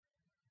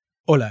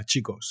Hola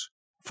chicos.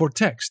 For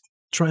text,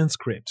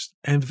 transcripts,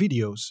 and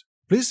videos,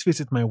 please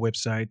visit my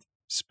website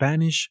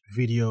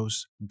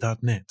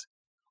SpanishVideos.net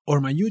or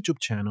my YouTube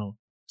channel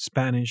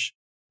Spanish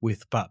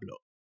with Pablo.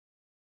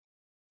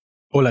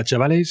 Hola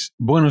chavales,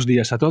 buenos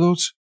días a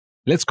todos.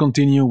 Let's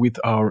continue with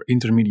our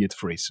intermediate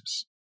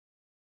phrases.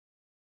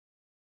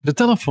 The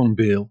telephone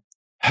bill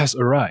has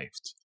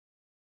arrived,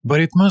 but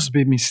it must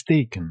be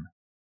mistaken.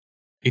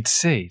 It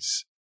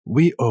says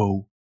we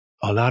owe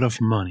a lot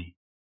of money.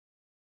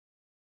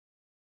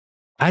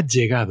 Ha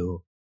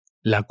llegado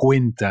la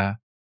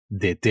cuenta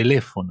de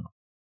teléfono,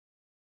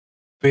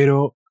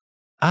 pero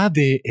ha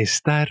de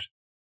estar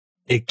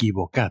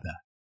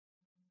equivocada.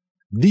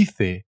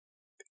 Dice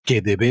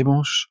que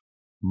debemos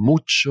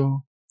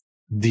mucho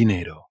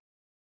dinero.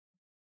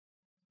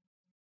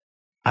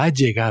 Ha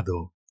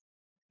llegado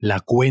la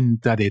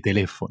cuenta de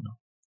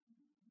teléfono,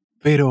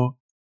 pero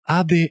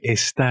ha de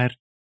estar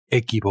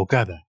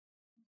equivocada.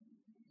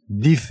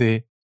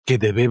 Dice que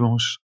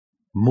debemos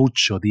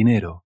mucho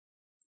dinero.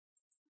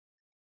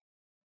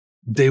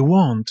 They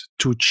want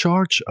to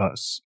charge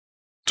us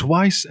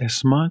twice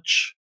as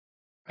much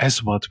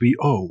as what we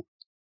owe.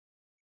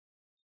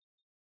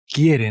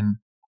 Quieren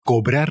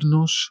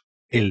cobrarnos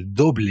el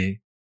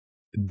doble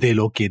de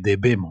lo que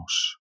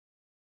debemos.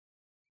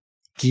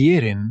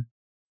 Quieren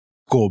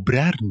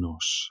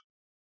cobrarnos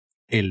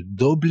el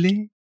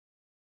doble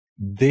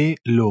de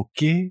lo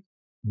que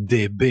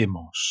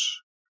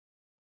debemos.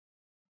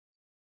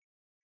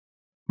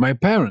 My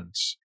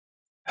parents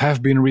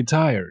have been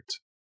retired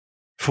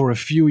for a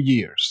few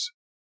years.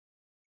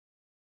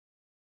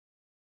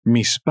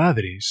 Mis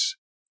padres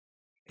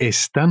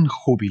están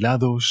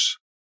jubilados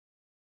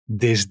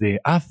desde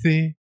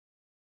hace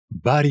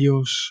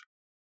varios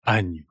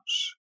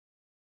años.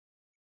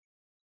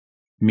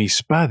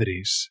 Mis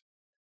padres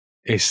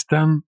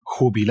están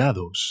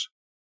jubilados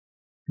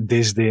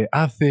desde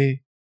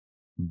hace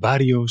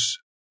varios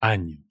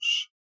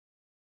años.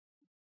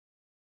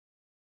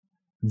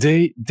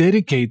 They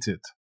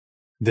dedicated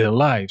their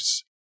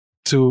lives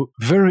to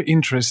very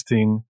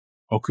interesting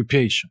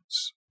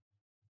occupations.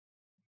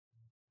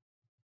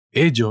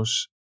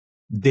 Ellos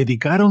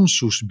dedicaron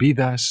sus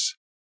vidas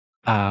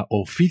a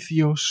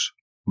oficios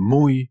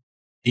muy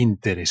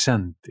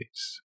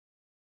interesantes.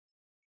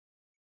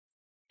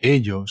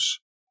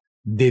 Ellos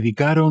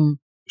dedicaron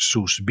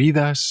sus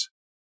vidas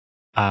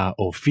a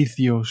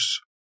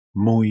oficios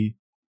muy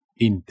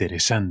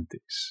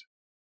interesantes.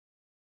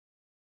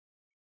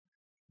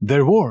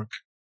 Their work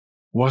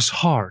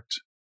was hard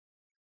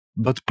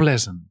but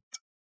pleasant.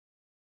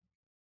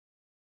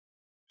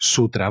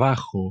 Su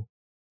trabajo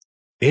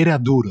era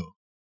duro,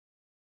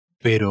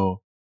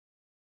 pero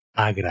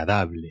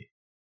agradable.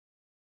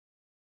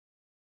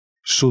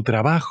 Su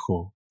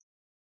trabajo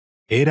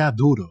era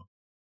duro,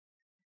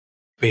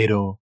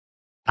 pero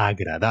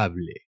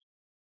agradable.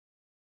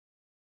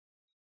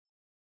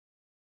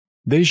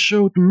 They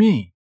showed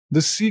me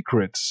the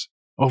secrets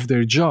of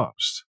their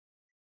jobs,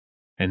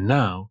 and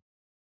now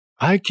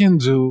I can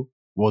do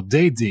what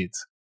they did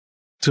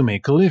to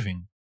make a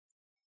living.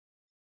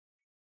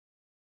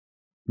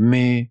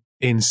 Me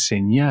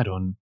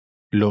enseñaron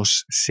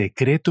los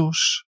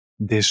secretos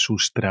de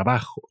sus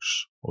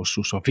trabajos o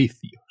sus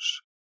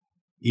oficios,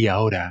 y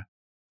ahora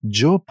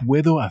yo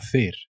puedo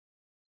hacer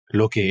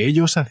lo que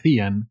ellos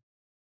hacían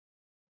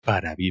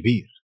para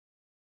vivir.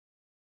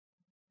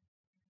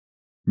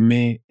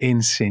 Me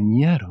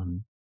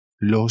enseñaron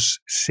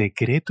los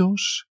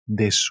secretos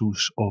de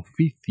sus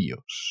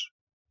oficios,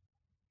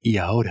 y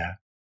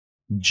ahora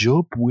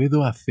yo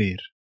puedo hacer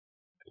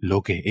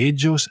lo que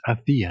ellos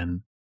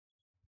hacían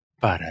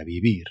para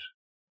vivir.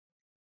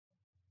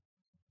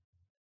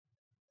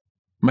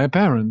 My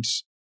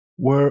parents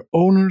were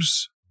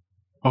owners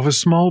of a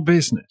small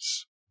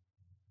business.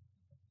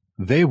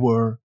 They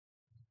were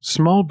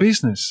small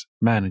business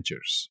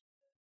managers.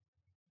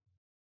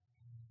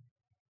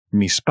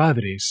 Mis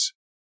padres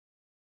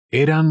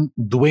eran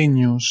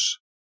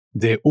dueños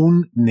de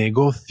un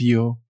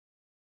negocio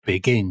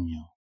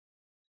pequeño.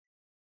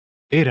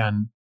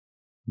 Eran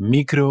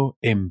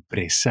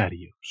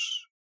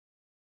microempresarios.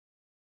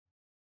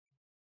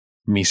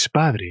 Mis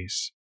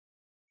padres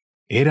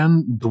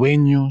eran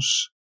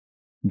dueños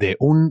de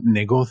un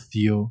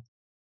negocio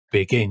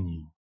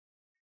pequeño.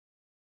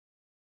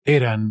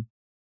 Eran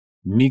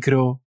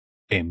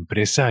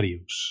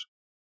microempresarios.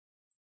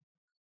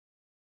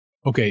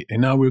 Okay,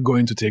 and now we're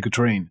going to take a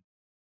train.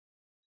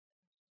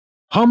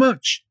 How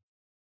much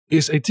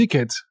is a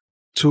ticket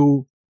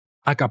to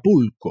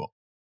Acapulco?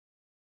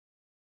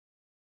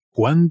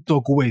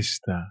 ¿Cuánto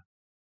cuesta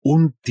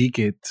un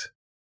ticket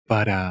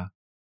para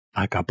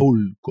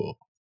Acapulco?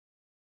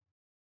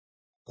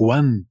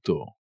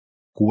 ¿Cuánto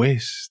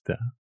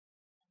cuesta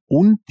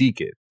un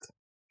ticket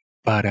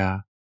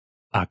para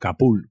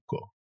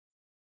Acapulco?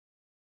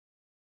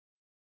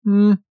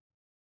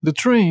 The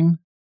train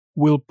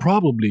will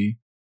probably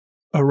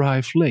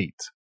arrive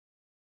late.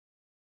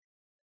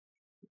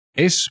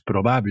 Es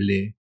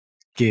probable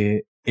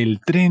que el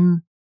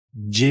tren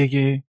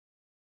llegue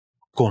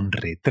con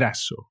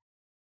retraso.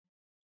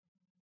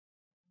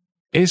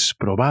 Es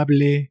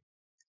probable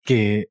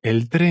que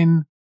el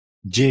tren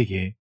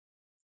llegue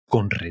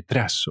con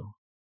retraso.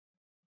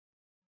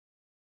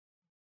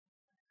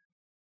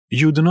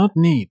 You do not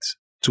need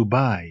to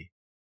buy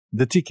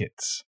the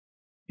tickets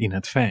in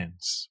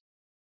advance.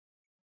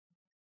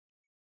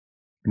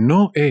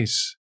 No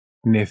es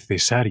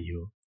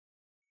necesario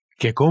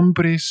que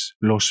compres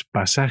los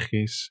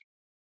pasajes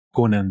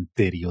con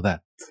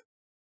anterioridad.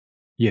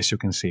 Yes, you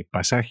can say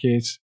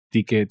pasajes,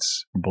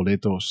 tickets,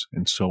 boletos,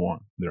 and so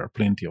on. There are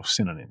plenty of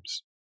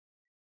synonyms.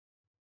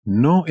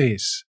 No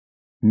es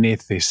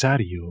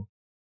necesario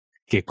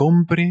que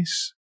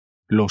compres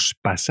los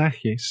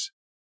pasajes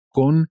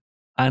con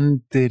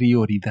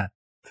anterioridad.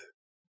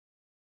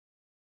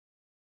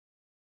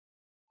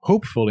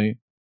 Hopefully,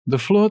 the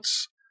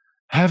floods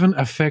haven't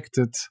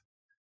affected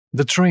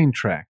the train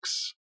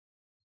tracks.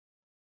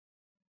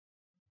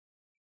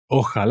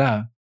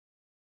 Ojalá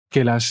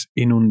que las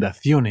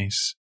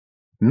inundaciones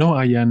no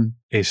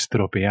hayan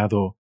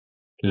estropeado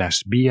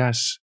las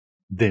vías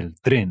del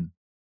tren.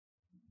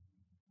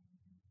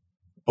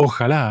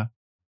 Ojalá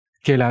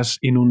que las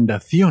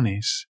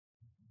inundaciones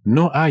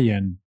no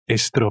hayan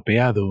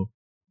estropeado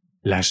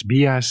las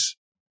vías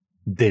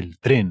del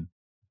tren.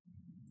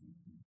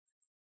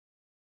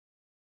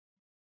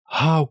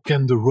 How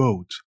can the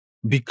road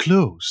be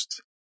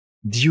closed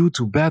due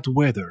to bad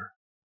weather?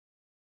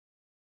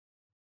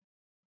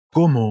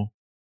 ¿Cómo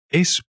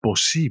es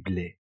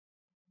posible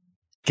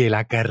que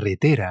la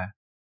carretera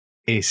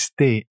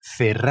esté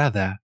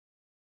cerrada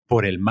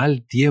por el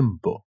mal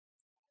tiempo?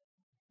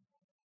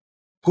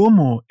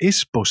 ¿Cómo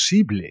es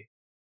posible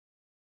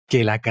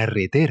que la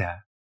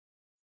carretera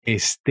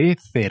esté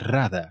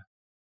cerrada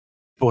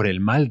por el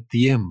mal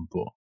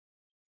tiempo?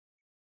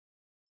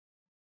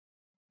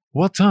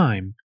 What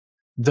time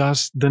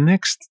does the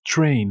next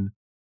train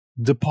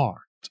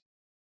depart?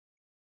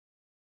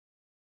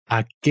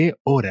 ¿A qué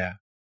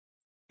hora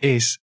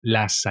es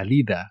la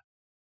salida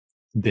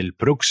del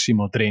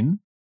próximo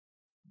tren?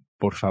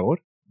 Por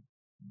favor.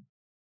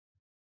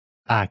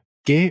 ¿A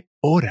qué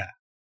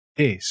hora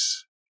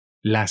es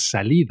la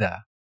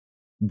salida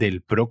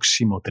del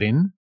próximo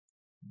tren?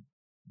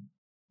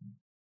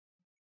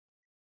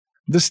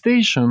 The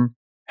station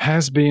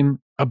has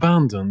been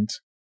abandoned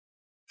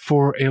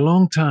for a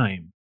long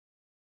time.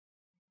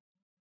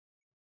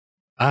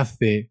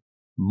 Hace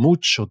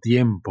mucho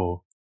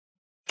tiempo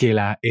que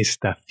la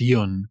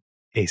estación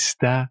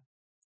está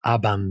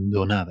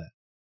abandonada.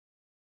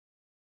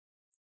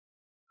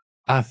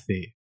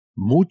 Hace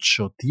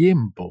mucho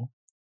tiempo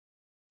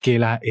que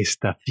la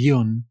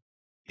estación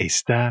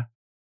está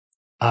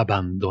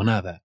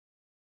abandonada.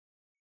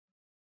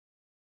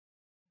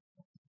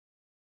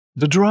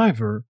 The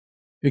driver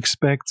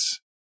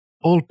expects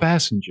all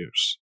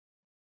passengers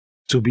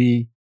to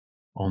be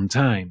on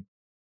time.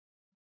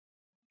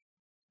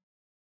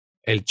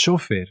 El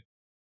chofer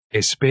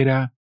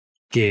espera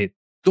que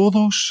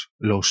todos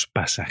los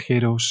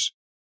pasajeros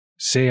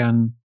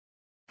sean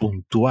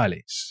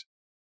puntuales.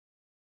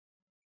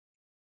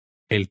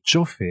 El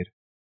chofer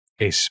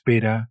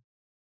espera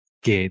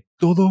que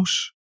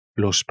todos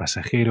los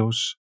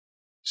pasajeros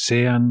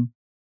sean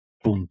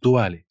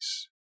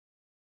puntuales.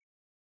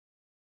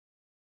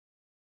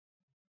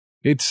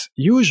 It's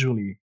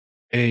usually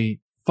a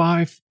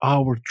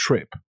 5-hour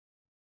trip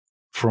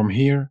from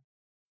here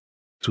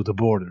to the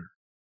border.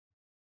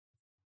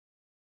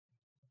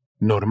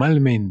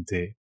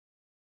 Normalmente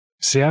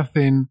se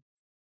hacen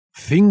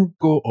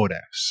 5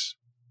 horas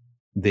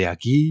de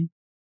aquí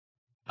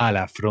a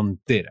la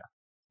frontera.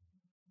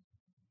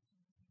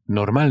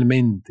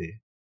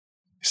 Normalmente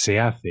se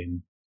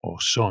hacen o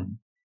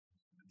son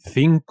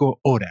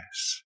 5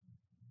 horas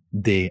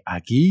de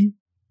aquí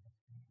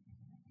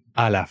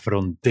a la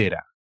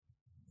frontera.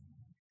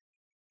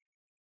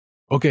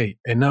 Okay,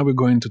 and now we're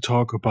going to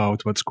talk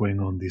about what's going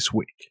on this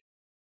week.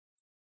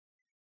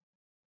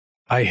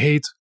 I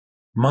hate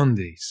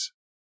Mondays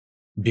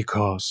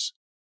because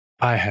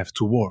I have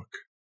to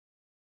work.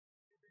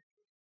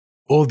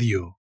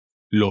 Odio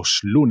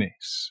los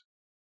lunes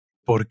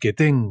porque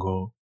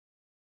tengo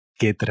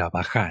que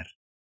trabajar.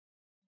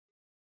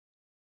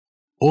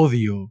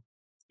 Odio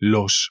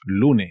los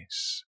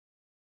lunes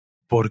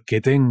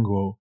porque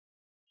tengo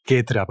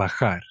que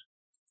trabajar.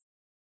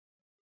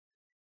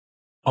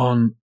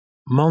 On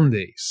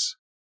Mondays,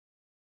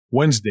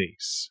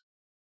 Wednesdays,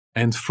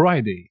 and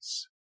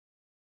Fridays,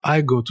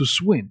 I go to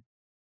swim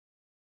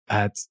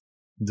at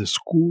the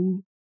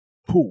school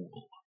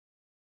pool.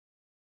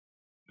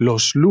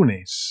 Los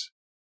lunes,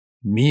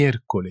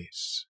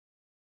 miércoles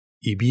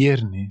y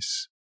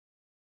viernes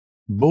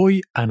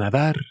voy a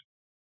nadar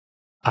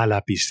a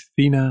la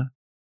piscina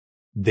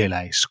de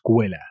la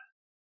escuela.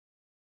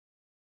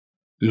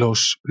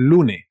 Los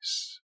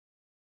lunes,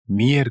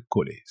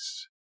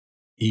 miércoles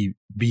y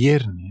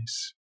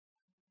viernes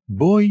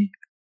voy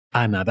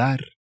a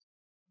nadar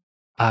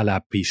a la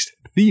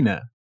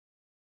piscina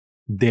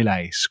de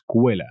la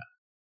escuela.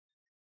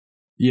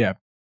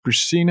 Yeah,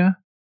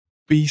 piscina,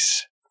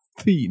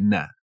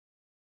 piscina.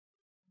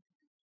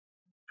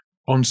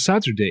 On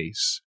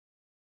Saturdays,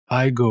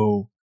 I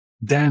go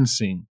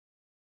dancing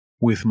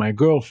with my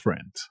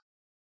girlfriend.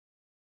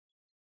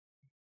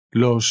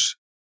 Los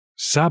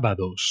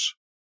sábados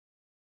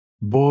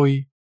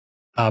voy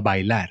a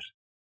bailar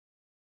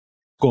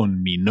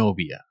con mi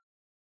novia.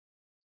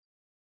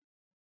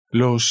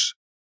 Los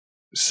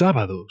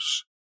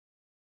sábados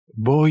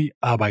voy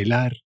a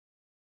bailar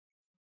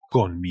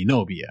con mi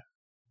novia.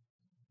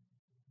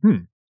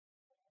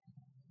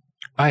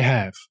 I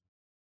have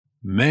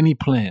many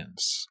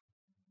plans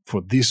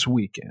for this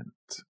weekend.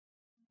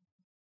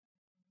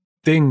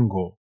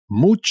 Tengo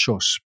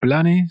muchos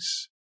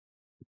planes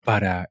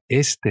para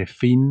este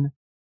fin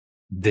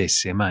de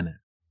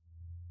semana.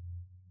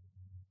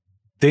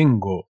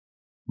 Tengo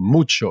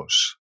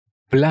muchos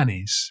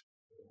planes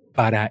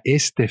para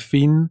este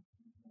fin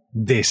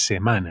de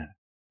semana.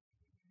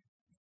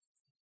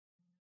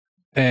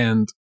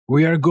 And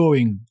we are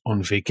going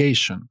on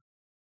vacation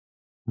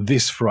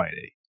this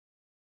Friday.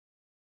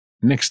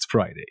 Next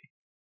Friday.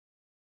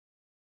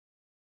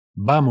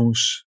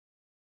 Vamos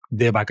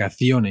de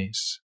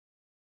vacaciones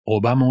o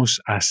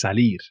vamos a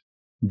salir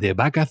de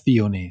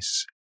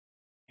vacaciones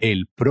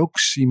el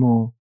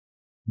próximo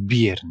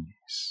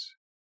viernes.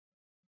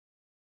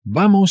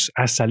 Vamos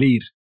a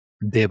salir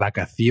de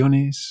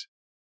vacaciones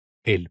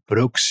el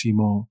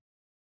próximo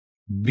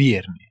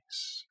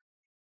viernes.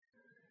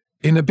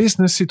 In a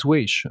business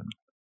situation,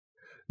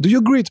 do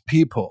you greet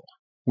people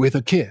with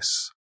a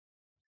kiss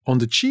on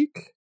the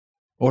cheek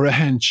or a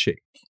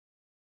handshake?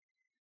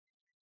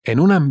 En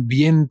un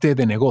ambiente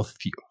de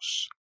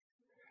negocios,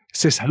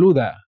 se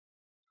saluda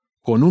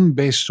con un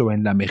beso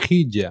en la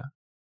mejilla,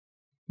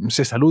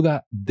 se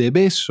saluda de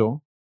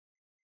beso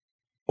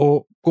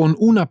o con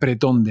un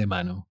apretón de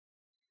mano.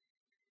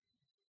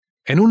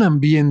 En un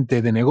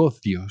ambiente de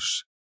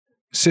negocios,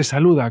 se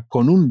saluda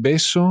con un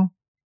beso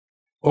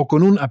o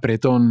con un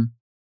apretón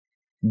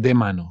de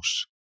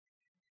manos.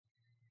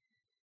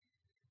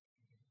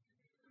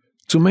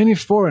 To many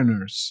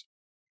foreigners,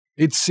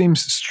 it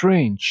seems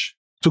strange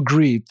to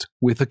greet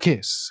with a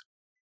kiss.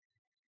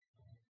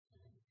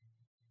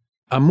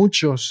 A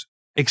muchos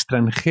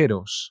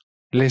extranjeros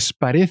les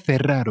parece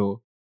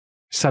raro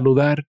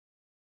saludar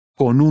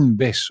con un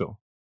beso.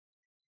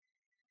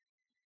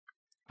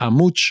 A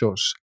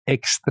muchos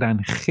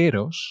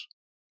extranjeros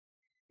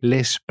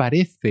les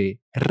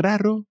parece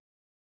raro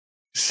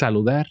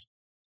saludar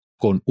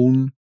con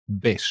un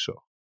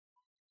beso.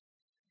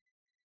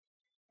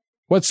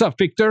 What's up,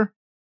 Victor?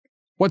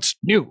 What's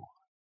new?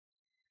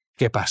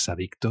 ¿Qué pasa,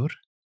 Víctor?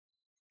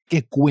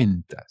 ¿Qué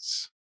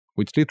cuentas?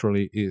 Which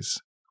literally is,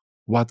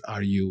 what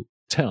are you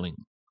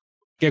telling?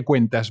 ¿Qué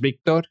cuentas,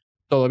 Víctor?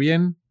 ¿Todo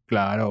bien?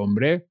 Claro,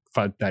 hombre,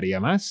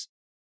 faltaría más.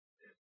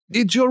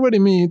 Did you already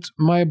meet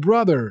my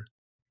brother,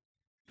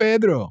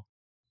 Pedro?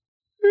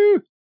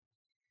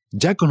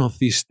 ¿Ya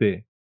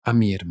conociste a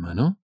mi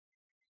hermano?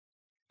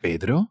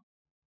 ¿Pedro?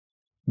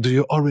 Do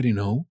you already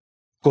know?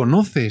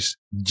 ¿Conoces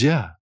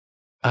ya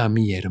a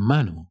mi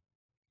hermano,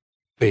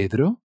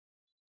 Pedro?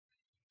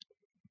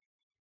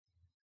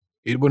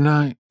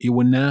 Iwana,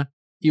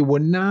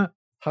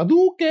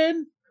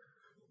 Hadouken!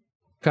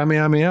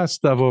 Kamehameha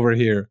stuff over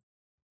here.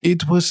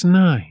 It was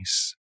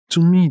nice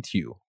to meet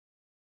you.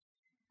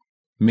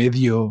 Me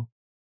dio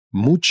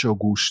mucho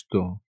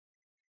gusto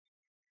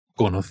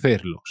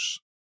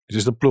conocerlos. This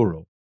is the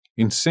plural.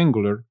 In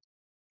singular,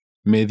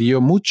 me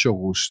dio mucho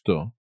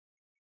gusto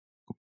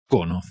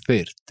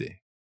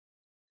conocerte.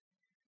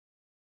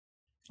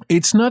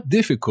 It's not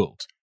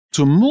difficult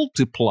to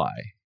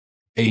multiply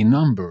a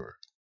number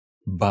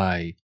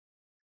by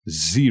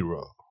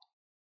 0.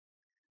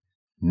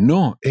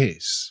 No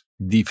es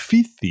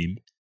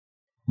difícil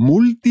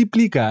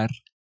multiplicar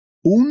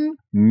un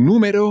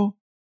número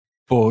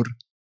por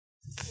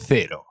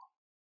 0.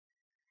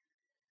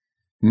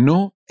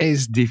 No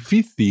es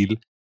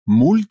difícil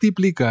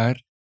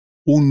multiplicar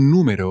un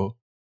número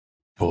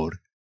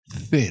por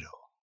 0.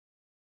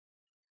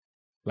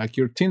 Like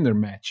your Tinder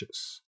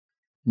matches.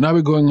 Now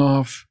we're going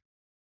off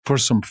for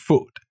some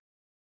food.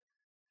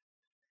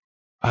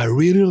 I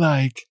really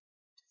like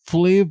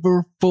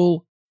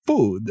flavorful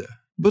food,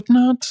 but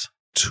not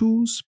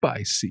too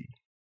spicy.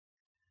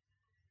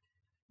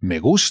 Me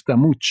gusta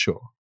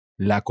mucho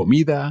la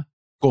comida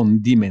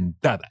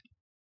condimentada,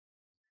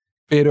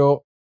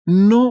 pero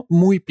no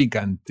muy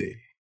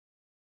picante.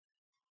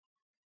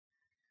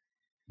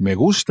 Me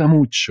gusta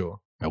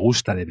mucho, me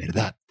gusta de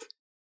verdad,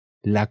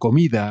 la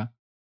comida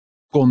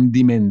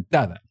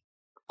condimentada,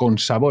 con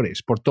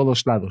sabores por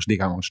todos lados,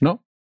 digamos,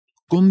 ¿no?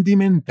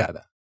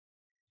 Condimentada,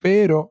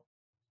 pero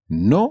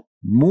no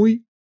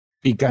muy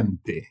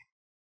picante.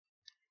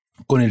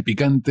 Con el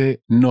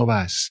picante no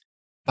vas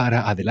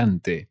para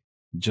adelante.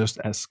 Just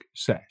ask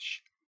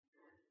Sash.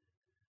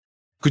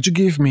 Could you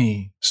give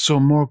me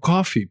some more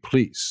coffee,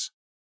 please?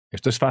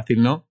 Esto es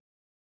fácil, ¿no?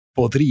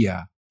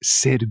 ¿Podría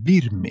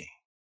servirme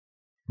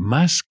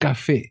más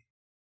café,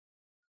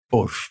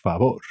 por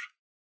favor?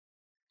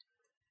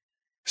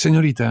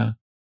 Señorita,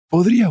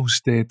 ¿podría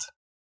usted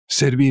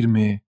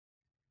servirme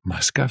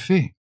más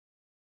café,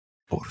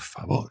 por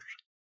favor?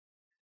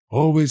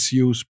 Always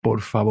use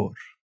por favor.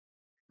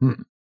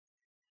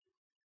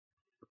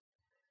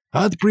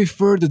 I'd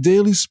prefer the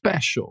daily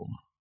special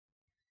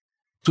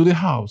to the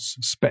house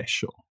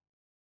special.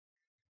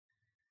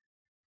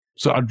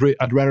 So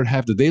I'd rather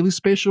have the daily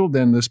special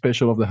than the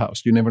special of the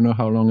house. You never know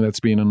how long that's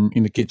been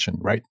in the kitchen,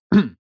 right?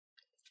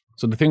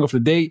 So the thing of the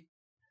day,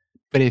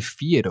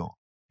 prefiero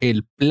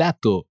el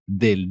plato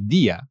del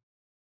día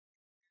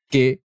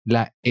que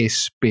la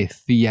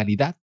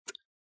especialidad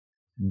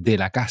de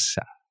la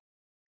casa.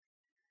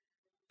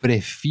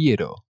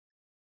 Prefiero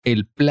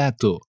el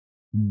plato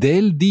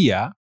del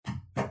día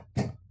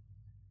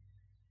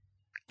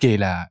que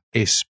la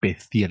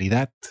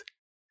especialidad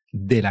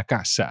de la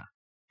casa.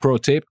 Pro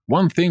tip,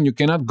 one thing you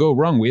cannot go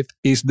wrong with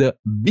is the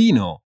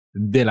vino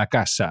de la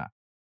casa,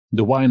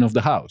 the wine of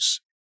the house,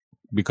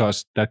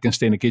 because that can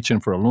stay in the kitchen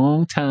for a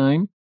long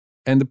time,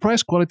 and the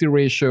price-quality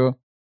ratio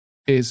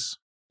is,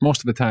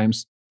 most of the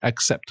times,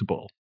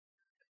 acceptable.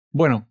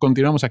 Bueno,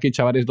 continuamos aquí,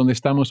 chavales, donde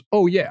estamos.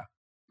 Oh, yeah.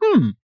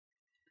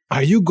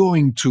 Are you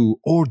going to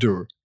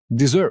order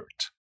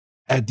dessert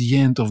at the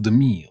end of the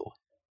meal?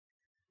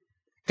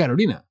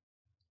 Carolina,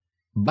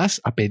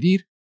 ¿vas a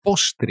pedir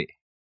postre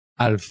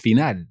al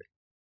final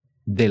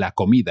de la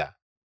comida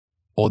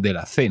o de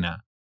la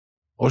cena?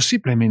 ¿O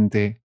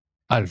simplemente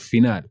al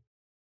final?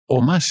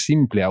 O más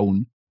simple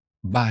aún,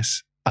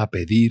 ¿vas a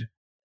pedir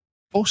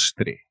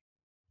postre?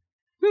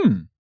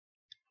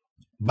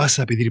 ¿Vas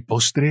a pedir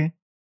postre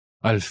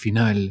al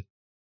final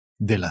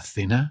de la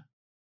cena,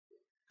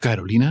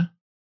 Carolina?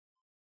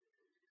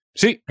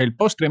 Sí, el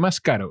postre más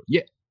caro.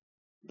 Yeah.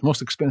 The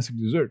most expensive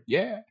dessert.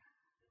 Yeah.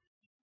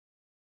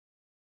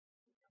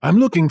 I'm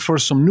looking for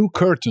some new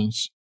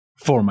curtains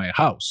for my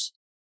house.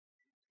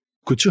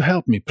 Could you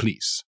help me,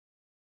 please?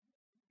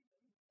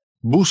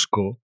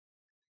 Busco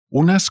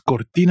unas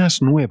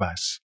cortinas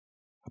nuevas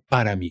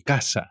para mi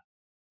casa.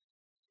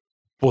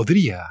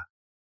 ¿Podría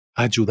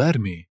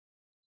ayudarme,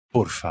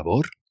 por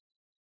favor?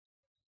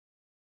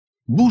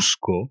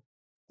 Busco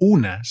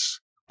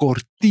unas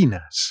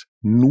cortinas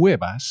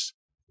nuevas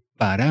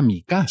para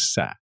mi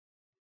casa.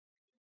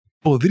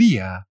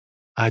 ¿Podría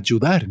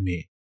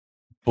ayudarme,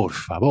 por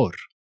favor?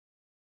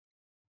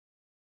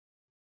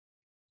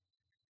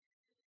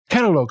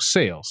 Catalog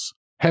sales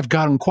have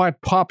gotten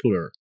quite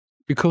popular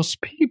because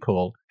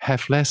people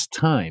have less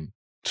time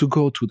to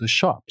go to the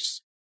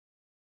shops.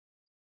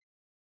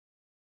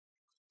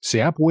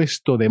 Se ha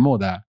puesto de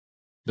moda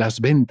las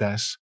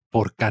ventas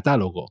por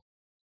catálogo,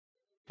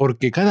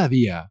 porque cada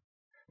día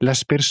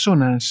las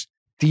personas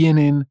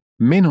tienen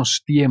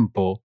menos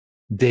tiempo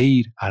de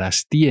ir a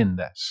las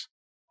tiendas,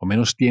 o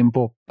menos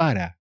tiempo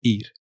para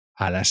ir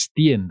a las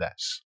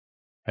tiendas.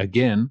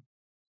 Again,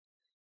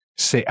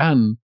 se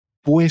han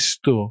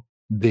puesto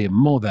de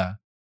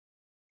moda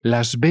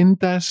las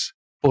ventas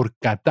por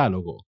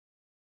catálogo,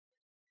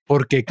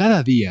 porque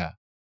cada día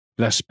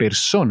las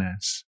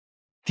personas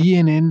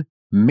tienen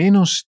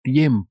menos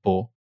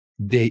tiempo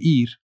de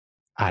ir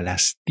a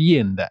las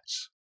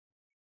tiendas.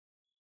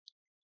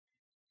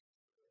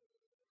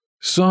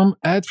 Some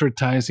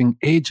advertising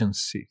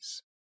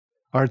agencies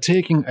are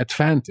taking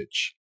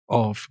advantage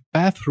of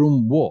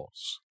bathroom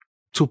walls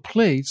to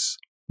place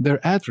their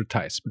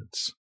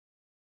advertisements.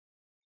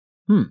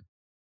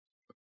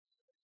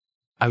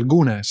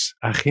 Algunas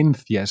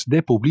agencias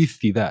de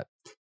publicidad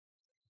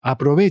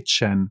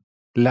aprovechan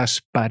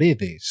las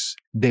paredes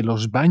de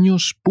los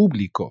baños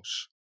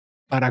públicos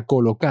para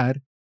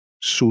colocar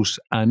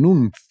sus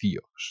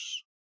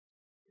anuncios.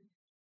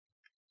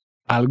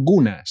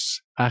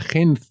 Algunas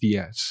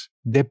agencias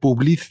de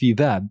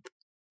publicidad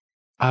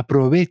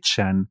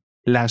aprovechan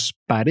las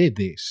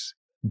paredes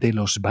de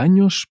los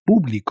baños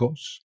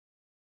públicos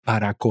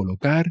para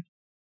colocar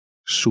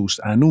sus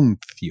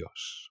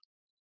anuncios.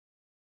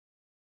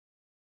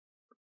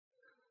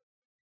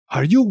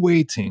 Are you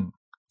waiting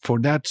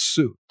for that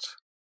suit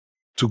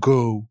to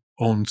go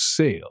on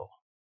sale?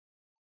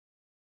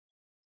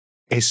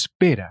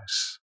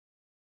 ¿Esperas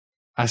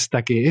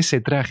hasta que ese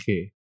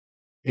traje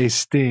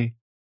esté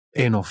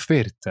en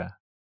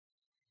oferta?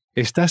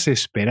 ¿Estás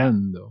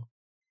esperando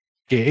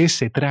que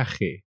ese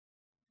traje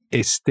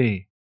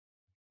esté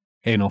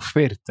en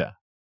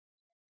oferta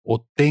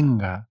o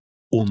tenga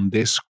un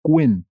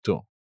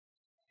descuento?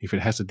 If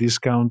it has a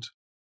discount,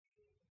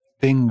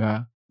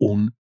 tenga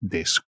un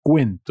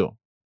descuento.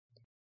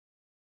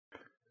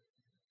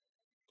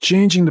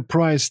 Changing the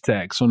price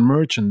tags on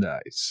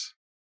merchandise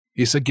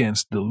is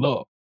against the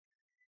law.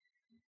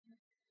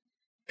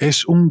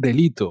 Es un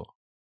delito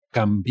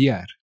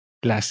cambiar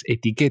las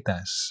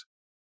etiquetas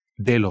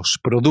de los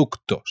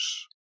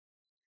productos.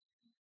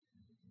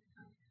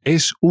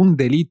 Es un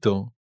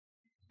delito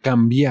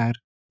cambiar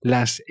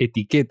las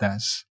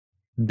etiquetas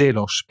de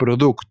los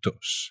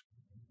productos.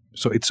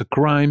 So it's a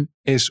crime,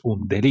 es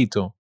un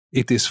delito.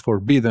 It is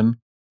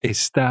forbidden,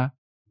 está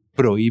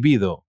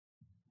prohibido.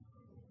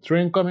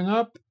 Train coming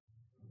up.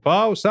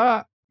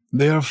 Pausa.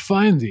 They are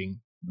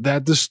finding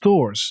that the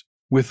stores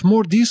with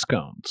more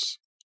discounts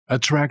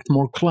attract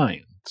more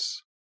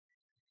clients.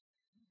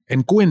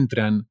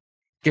 Encuentran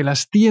que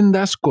las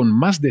tiendas con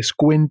más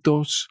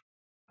descuentos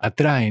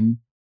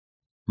atraen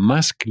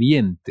más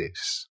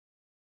clientes.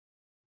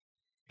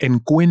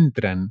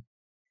 encuentran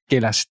que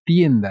las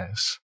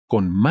tiendas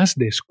con más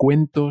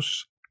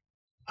descuentos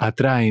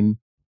atraen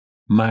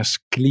más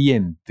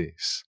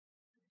clientes.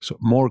 So,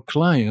 more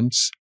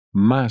clients,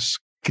 más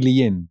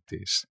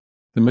clientes.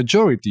 The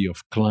majority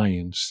of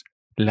clients,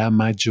 la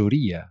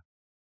mayoría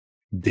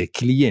de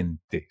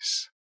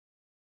clientes.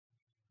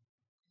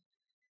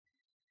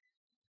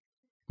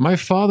 My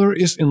father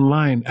is in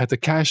line at the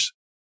cash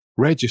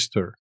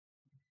register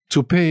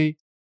to pay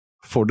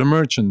for the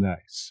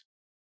merchandise.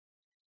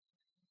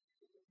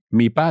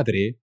 Mi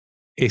padre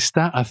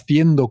está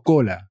haciendo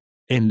cola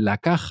en la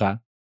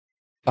caja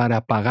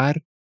para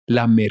pagar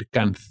la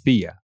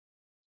mercancía.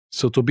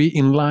 So to be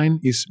in line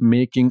is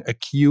making a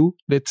queue,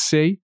 let's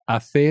say,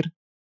 hacer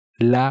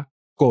la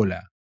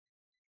cola.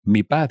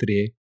 Mi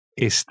padre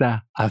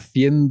está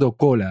haciendo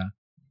cola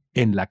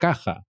en la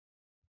caja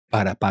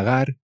para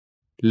pagar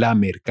la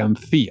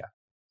mercancía.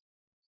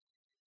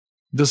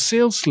 The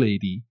sales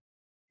lady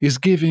is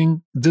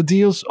giving the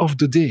deals of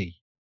the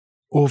day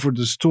over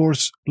the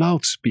store's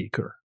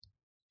loudspeaker.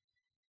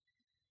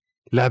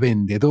 La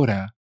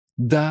vendedora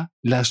da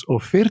las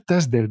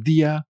ofertas del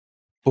día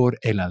por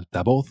el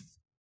altavoz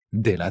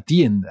de la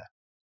tienda.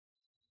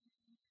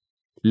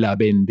 La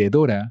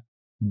vendedora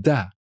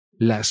da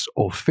las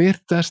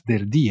ofertas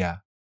del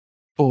día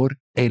por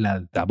el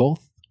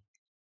altavoz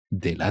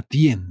de la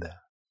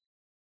tienda.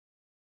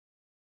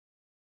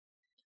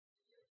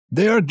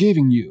 They are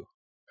giving you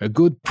a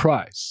good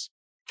price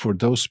for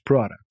those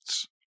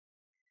products.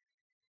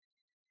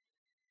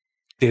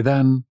 Te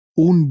dan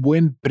un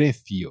buen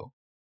precio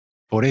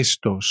por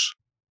estos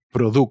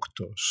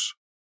productos.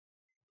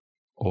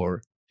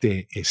 Or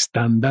te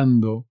están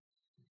dando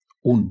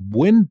un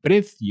buen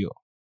precio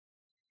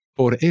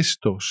por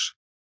estos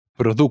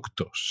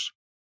productos.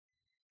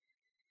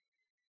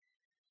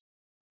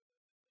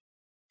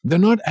 They're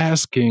not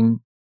asking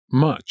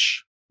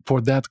much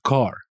for that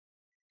car.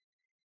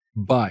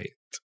 Buy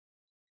it.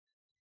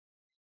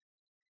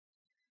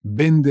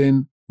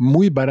 Venden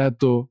muy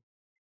barato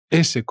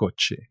ese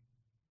coche.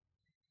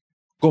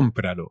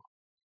 Cómpralo.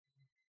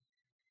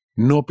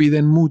 No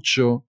piden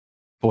mucho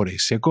por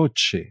ese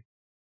coche.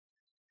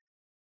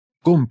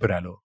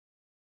 Cómpralo.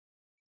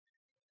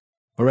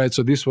 All right,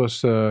 so this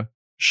was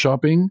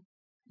shopping.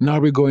 Now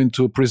we're going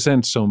to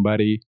present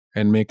somebody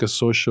and make a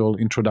social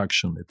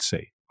introduction, let's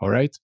say. All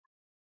right?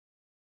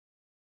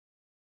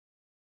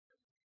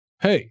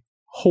 Hey,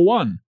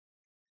 Juan,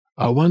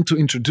 I want to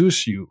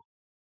introduce you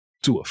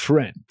to a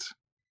friend.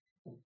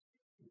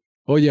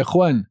 Oye,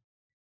 Juan,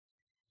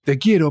 te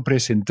quiero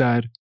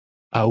presentar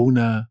a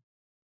una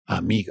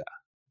amiga.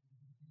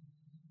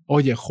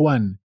 Oye,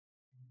 Juan,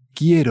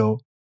 quiero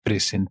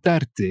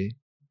presentarte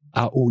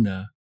a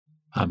una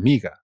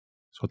amiga.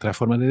 Es otra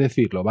forma de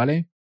decirlo,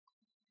 ¿vale?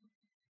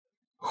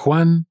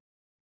 Juan,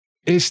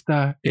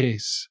 esta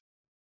es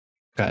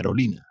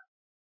Carolina.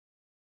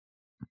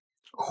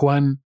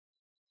 Juan,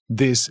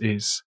 this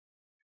is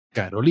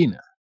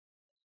Carolina.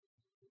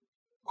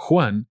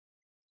 Juan,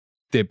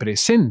 te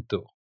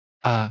presento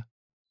a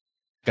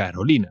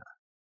Carolina.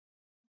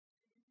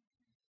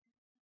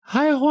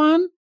 Hi,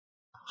 Juan.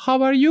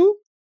 How are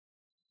you?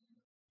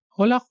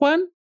 Hola,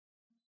 Juan.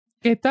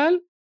 ¿Qué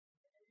tal?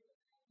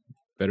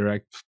 Better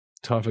act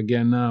tough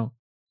again now.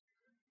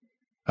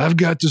 I've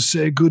got to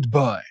say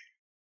goodbye.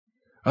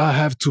 I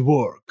have to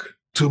work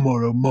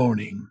tomorrow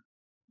morning.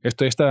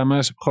 Esto está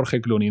más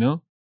Jorge Clooney,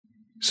 ¿no?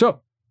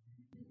 So,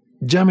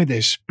 ya me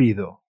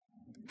despido.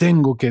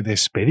 Tengo que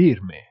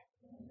despedirme.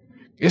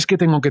 Es que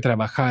tengo que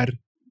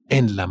trabajar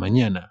en la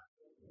mañana.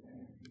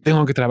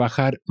 Tengo que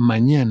trabajar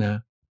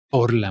mañana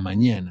por la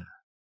mañana.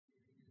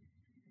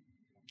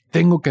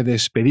 Tengo que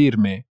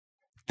despedirme.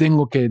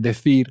 Tengo que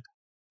decir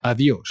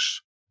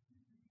adiós.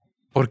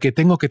 Porque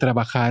tengo que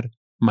trabajar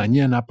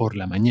mañana por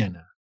la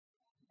mañana.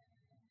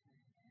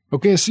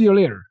 Okay, see you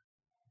later.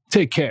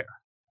 Take care.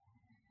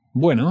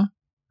 Bueno,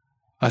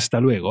 hasta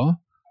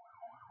luego.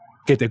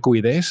 Que te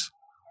cuides.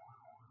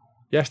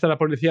 Ya está la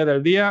policía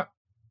del día.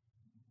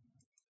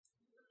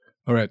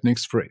 All right,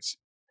 next phrase.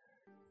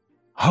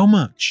 How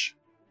much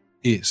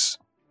is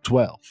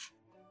 12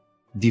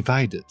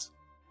 divided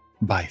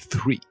by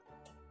 3?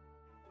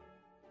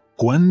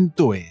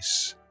 ¿Cuánto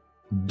es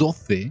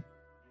 12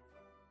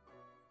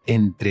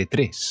 entre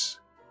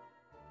 3?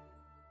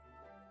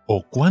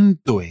 ¿O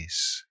cuánto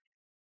es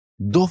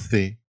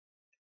 12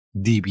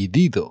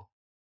 dividido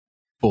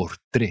por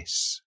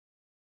 3?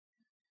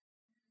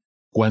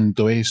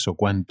 ¿Cuánto es o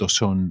cuánto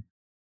son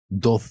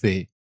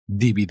 12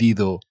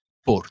 dividido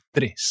por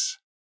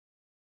 3?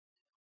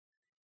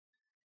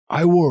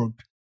 I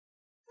work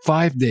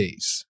 5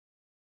 days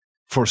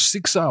for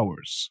 6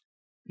 hours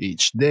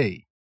each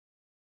day,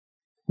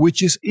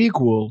 which is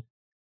equal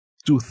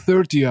to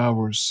 30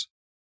 hours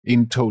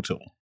in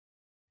total.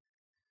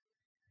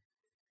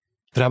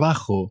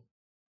 Trabajo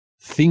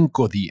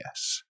 5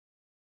 días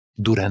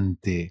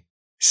durante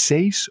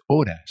 6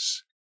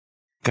 horas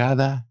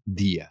cada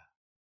día,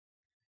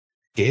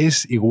 que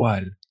es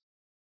igual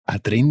a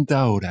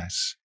 30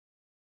 horas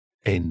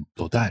en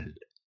total.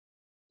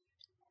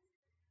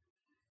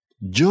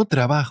 Yo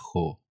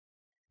trabajo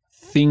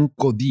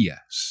 5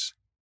 días,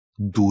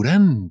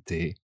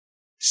 durante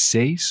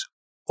 6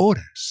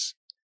 horas,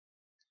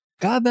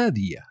 cada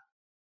día,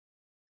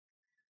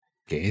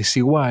 que es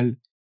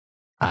igual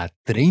a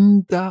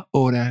 30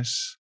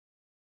 horas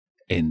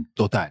en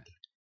total.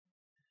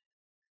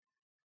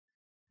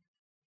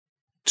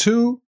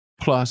 2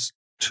 plus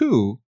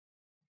 2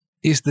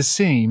 is the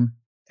same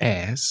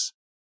as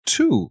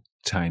 2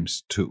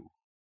 times 2.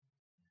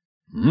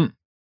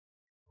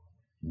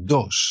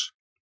 2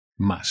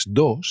 más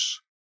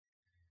 2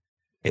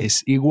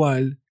 es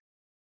igual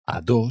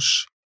a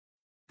 2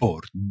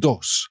 por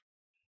 2.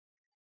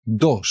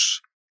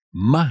 2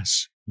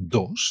 más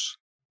 2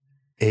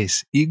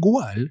 es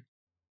igual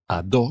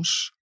a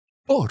 2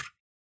 por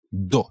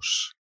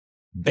 2.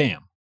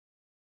 Bam!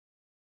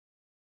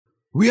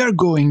 We are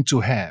going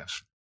to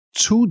have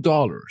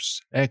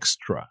 $2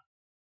 extra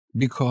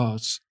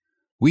because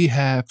we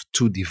have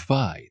to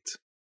divide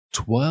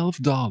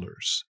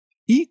 $12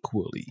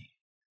 equally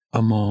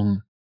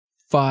among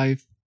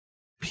 5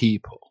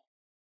 people.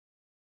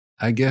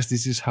 I guess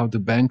this is how the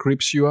bank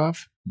rips you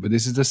off, but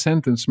this is the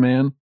sentence,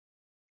 man.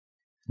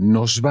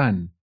 Nos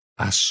van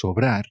a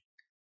sobrar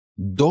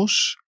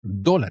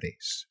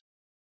 $2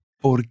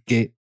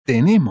 porque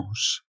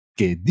tenemos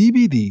que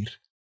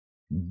dividir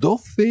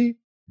 $12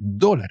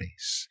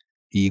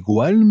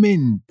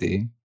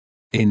 igualmente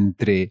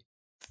entre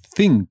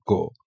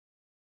 5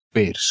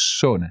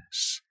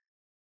 personas.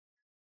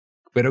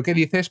 ¿Pero qué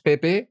dices,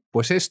 Pepe?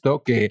 Pues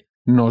esto, que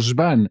nos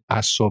van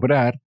a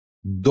sobrar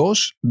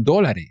 $2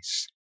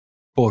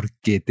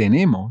 porque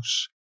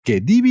tenemos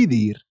que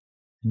dividir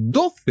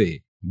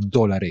 $12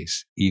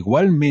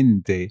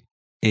 igualmente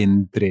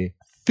entre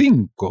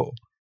 5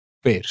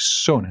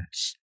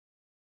 personas.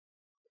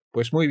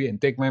 Pues muy bien,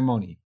 take my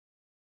money.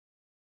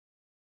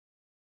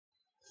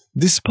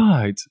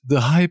 Despite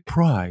the high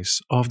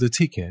price of the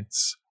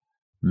tickets,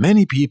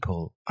 many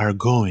people are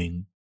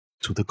going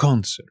to the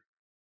concert.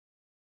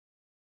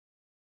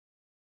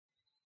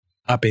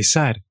 A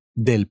pesar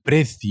del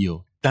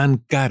precio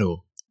tan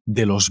caro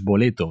de los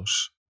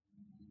boletos,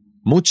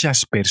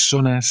 muchas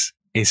personas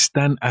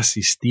están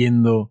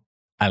asistiendo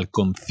al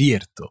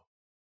concierto.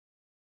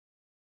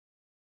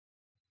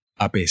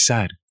 A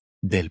pesar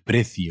del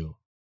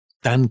precio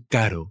tan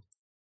caro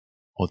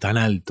o tan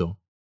alto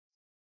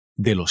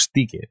de los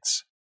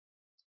tickets,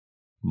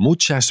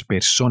 muchas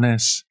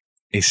personas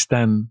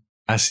están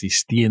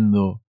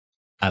asistiendo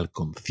al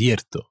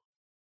concierto.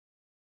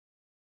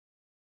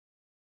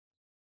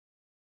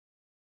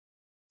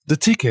 The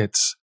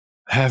tickets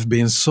have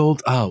been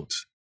sold out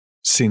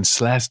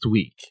since last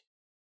week.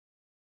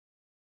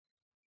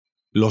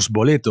 Los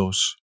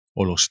boletos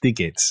o los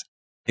tickets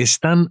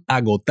están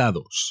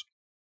agotados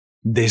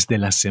desde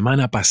la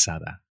semana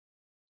pasada.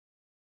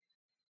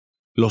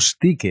 Los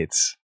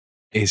tickets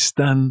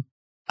están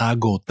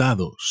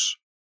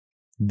agotados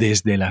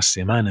desde la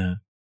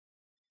semana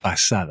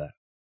pasada.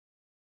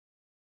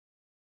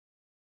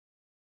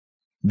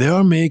 They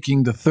are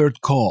making the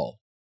third call,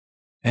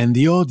 and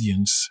the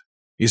audience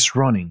is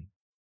running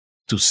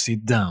to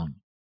sit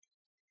down.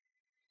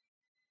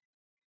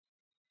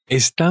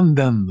 Están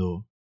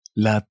dando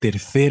la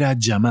tercera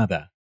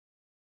llamada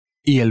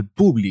y el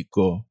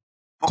público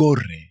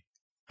corre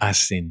a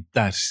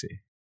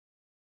sentarse.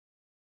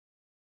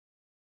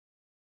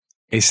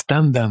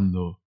 Están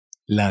dando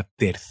la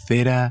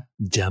tercera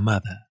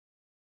llamada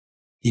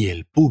y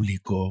el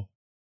público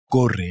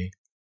corre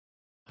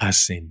a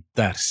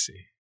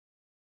sentarse.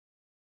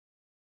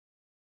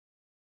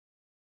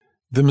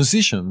 The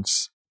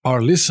musicians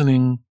are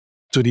listening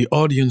to the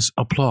audience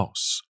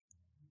applause,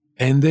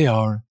 and they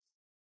are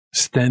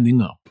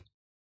standing up.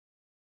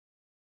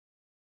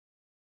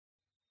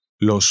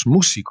 Los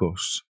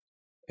músicos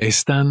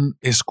están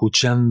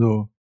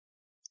escuchando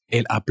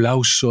el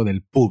aplauso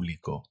del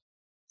público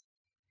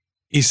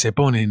y se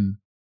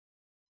ponen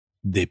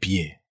de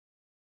pie.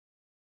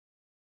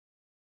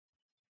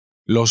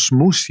 Los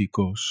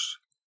músicos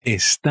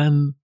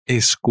están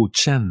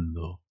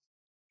escuchando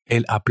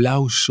el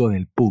aplauso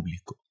del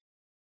público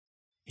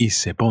y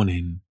se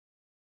ponen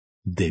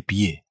de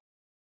pie.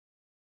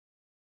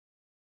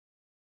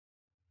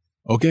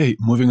 Okay,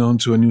 moving on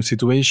to a new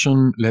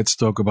situation, let's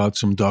talk about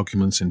some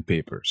documents and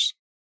papers.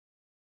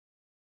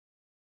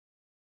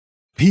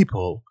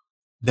 People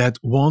that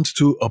want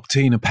to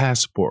obtain a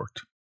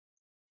passport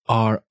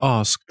are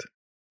asked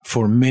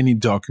for many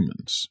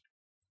documents.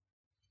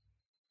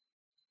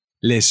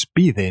 Les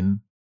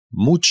piden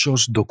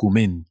muchos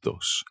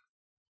documentos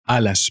a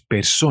las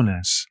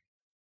personas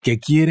que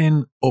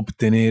quieren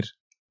obtener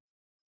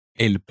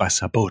el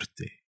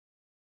pasaporte.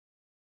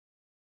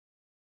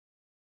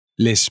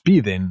 Les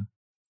piden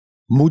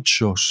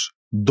muchos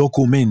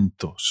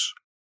documentos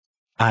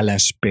a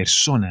las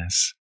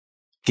personas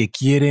que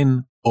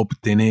quieren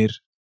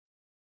obtener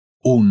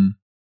un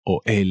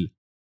o el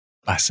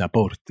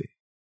pasaporte.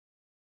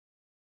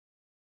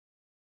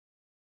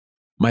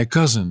 My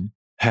cousin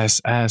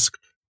has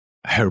asked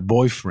her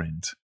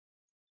boyfriend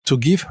to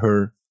give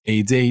her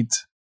a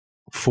date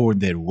for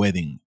their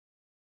wedding.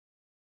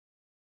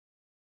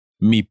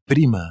 Mi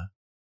prima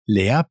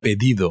le ha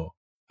pedido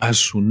a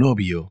su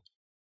novio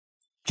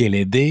que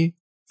le dé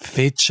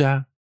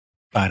fecha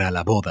para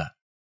la boda.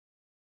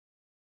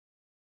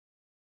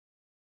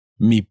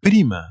 Mi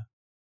prima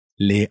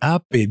le ha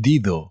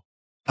pedido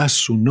a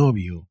su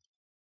novio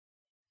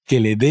que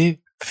le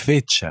dé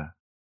fecha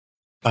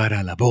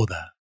para la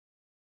boda.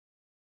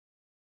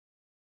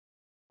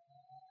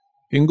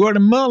 In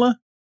Guatemala,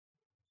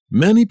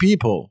 many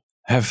people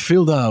have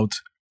filled out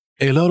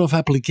a lot of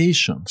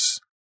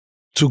applications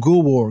to go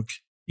work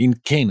in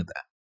Canada.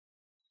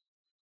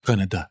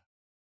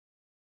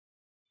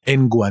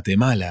 En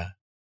Guatemala,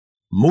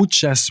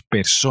 muchas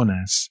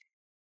personas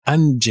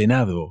han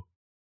llenado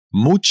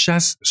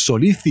muchas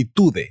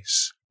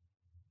solicitudes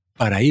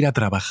para ir a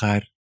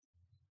trabajar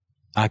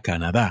a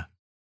Canadá.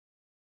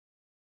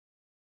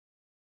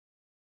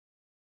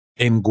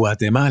 En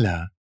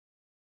Guatemala,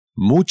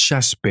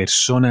 muchas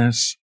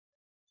personas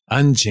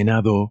han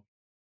llenado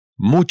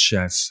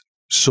muchas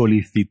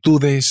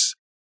solicitudes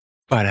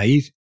para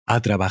ir a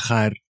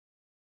trabajar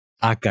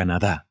a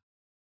Canadá.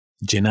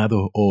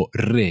 Llenado o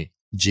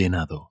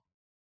rellenado.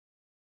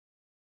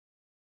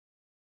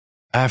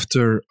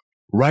 After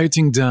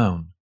writing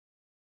down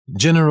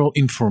general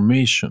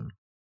information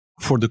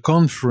for the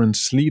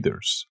conference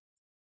leaders,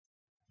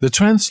 the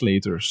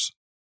translators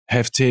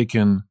have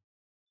taken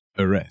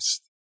a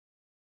rest.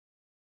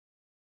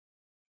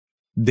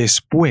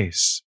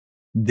 Después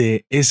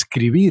de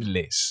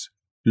escribirles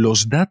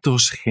los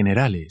datos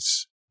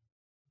generales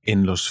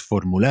en los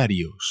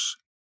formularios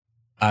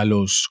a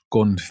los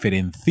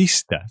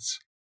conferencistas,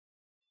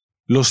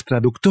 los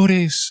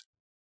traductores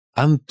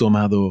han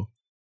tomado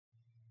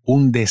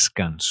un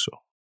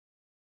descanso.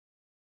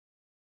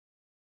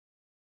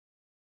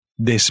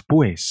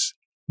 Después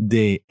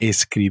de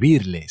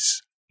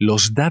escribirles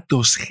los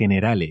datos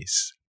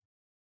generales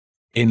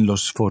en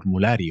los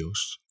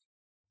formularios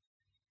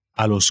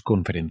a los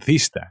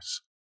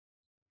conferencistas,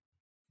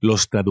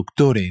 los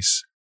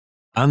traductores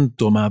han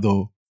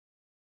tomado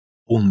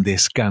un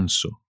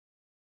descanso.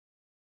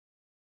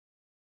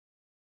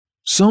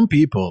 Some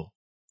people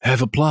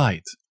have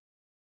applied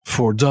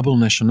for double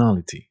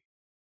nationality.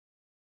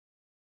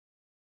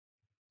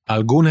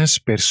 Algunas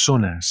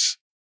personas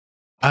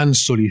han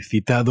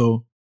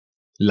solicitado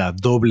la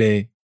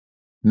doble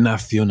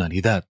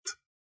nacionalidad.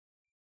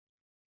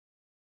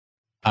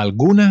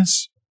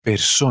 Algunas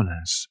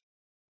personas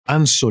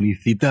han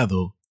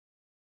solicitado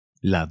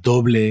la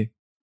doble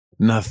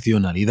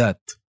nacionalidad.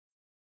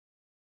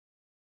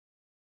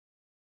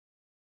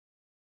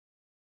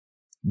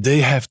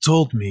 They have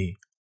told me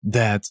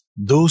that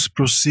those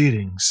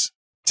proceedings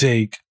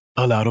take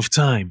a lot of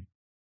time.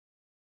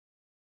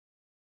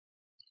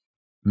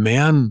 Me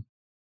han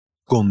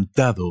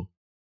contado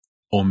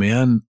o me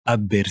han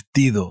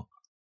advertido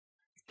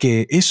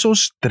que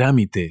esos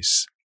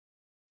trámites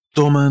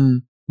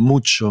toman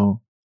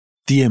mucho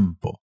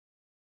tiempo.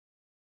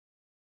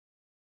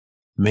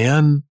 Me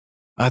han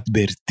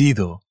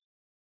advertido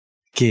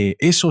que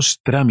esos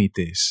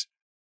trámites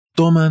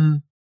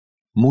toman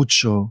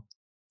mucho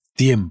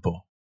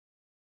tiempo.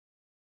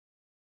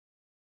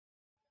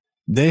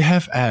 They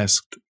have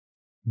asked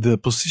the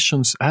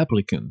position's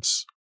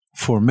applicants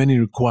for many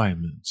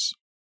requirements.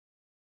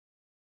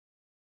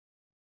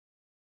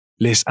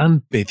 Les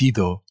han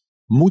pedido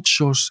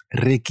muchos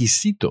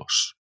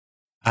requisitos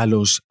a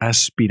los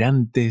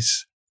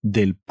aspirantes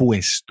del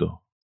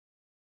puesto.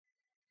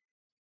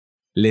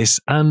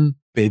 Les han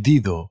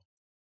pedido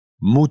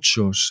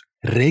muchos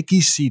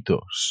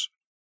requisitos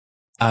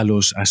a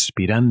los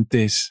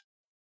aspirantes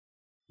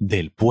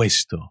del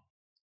puesto.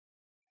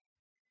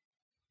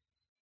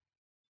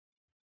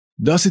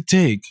 Does it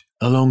take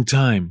a long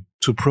time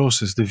to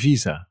process the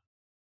visa?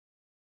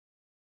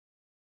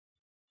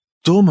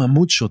 ¿Toma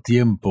mucho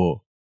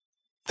tiempo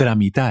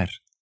tramitar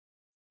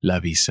la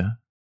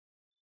visa?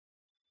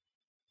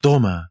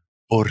 ¿Toma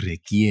o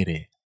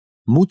requiere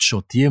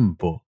mucho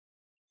tiempo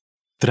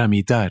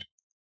tramitar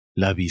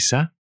la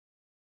visa?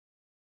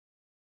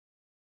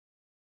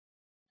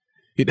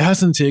 It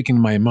hasn't taken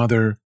my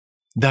mother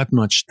that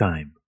much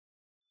time.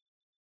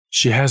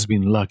 She has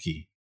been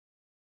lucky.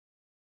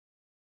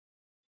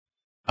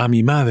 A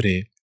mi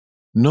madre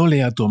no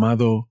le ha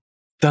tomado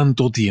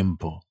tanto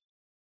tiempo.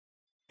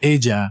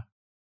 Ella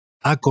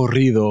ha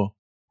corrido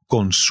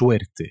con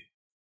suerte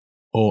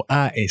o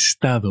ha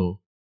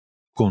estado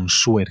con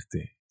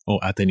suerte o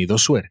ha tenido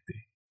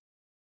suerte.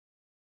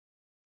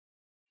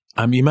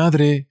 A mi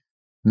madre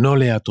no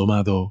le ha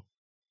tomado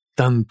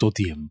tanto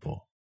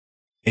tiempo.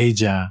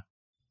 Ella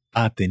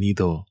ha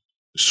tenido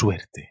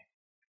suerte.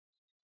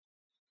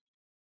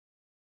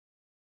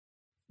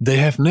 They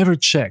have never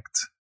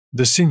checked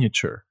the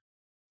signature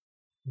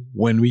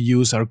when we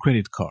use our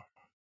credit card.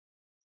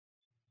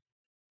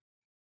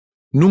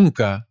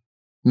 Nunca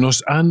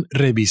nos han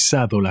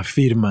revisado la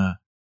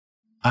firma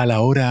a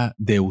la hora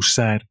de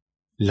usar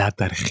la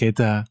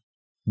tarjeta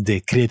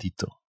de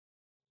crédito.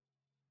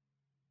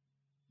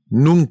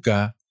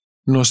 Nunca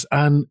nos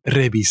han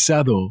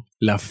revisado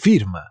la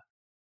firma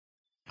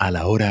a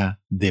la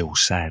hora de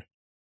usar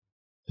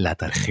la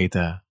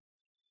tarjeta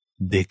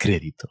de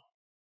crédito.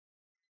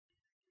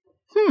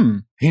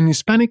 In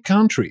Hispanic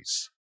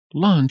countries,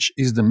 lunch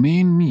is the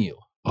main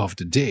meal of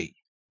the day,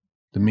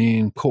 the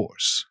main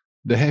course,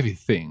 the heavy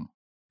thing,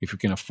 if you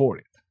can afford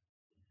it.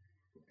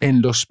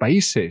 En los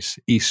países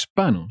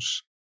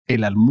hispanos,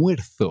 el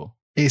almuerzo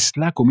es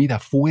la comida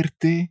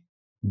fuerte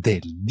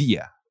del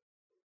día.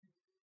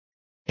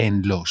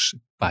 En los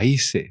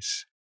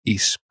países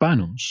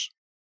hispanos,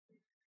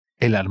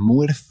 el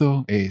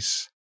almuerzo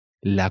es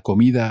la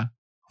comida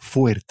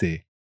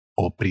fuerte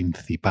o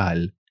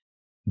principal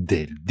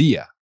del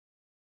día.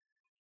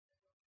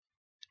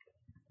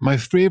 My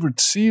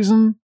favorite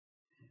season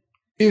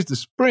is the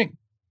spring.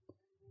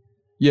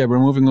 Yeah, we're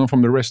moving on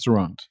from the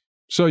restaurant.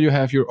 So you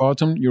have your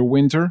autumn, your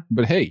winter,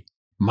 but hey,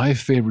 my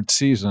favorite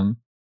season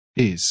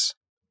is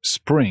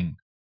spring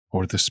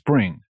or the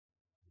spring.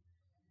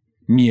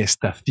 Mi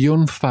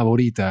estación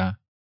favorita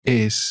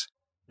es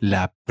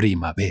la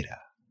primavera.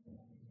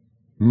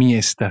 Mi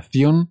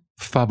estación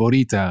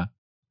favorita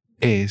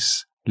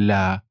es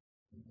la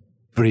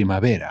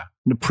primavera.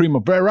 The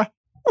primavera?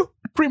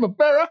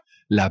 Primavera?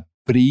 La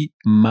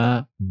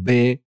primavera.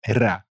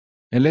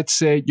 And let's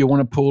say you want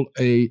to pull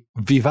a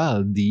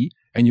Vivaldi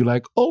and you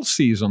like all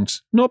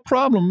seasons. No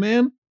problem,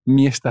 man.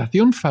 Mi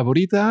estación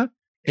favorita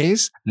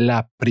es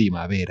la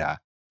primavera.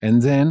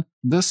 And then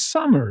the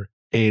summer,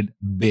 el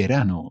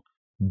verano.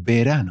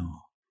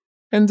 Verano.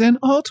 And then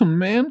autumn,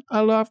 man.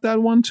 I love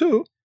that one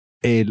too.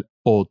 El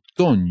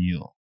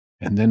otoño.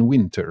 And then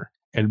winter.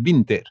 El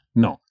winter.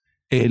 No.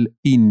 El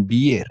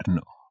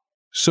invierno.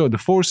 So the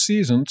 4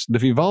 seasons, the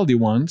Vivaldi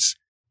ones,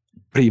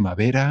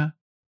 primavera,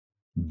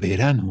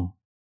 verano,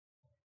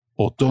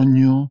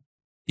 otoño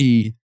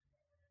y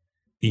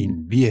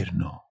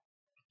invierno.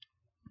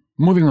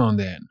 Moving on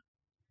then.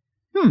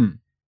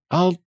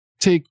 I'll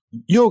take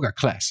yoga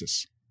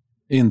classes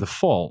in the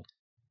fall.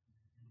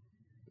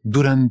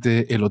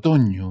 Durante el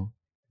otoño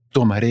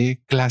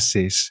tomaré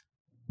clases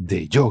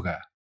de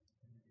yoga.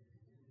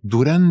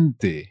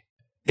 Durante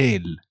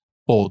el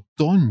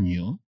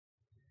otoño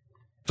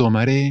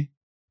tomaré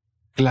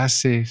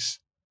clases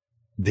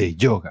de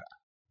yoga.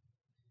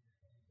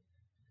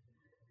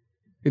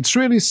 It's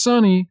really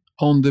sunny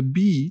on the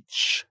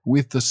beach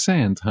with the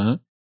sand, huh?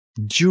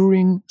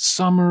 During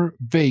summer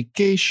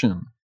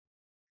vacation.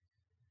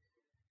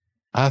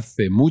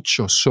 Hace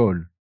mucho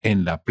sol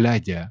en la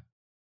playa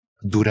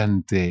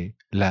durante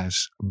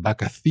las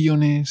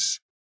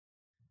vacaciones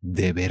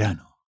de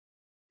verano.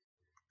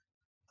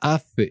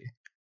 Hace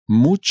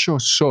mucho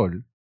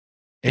sol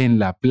en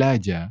la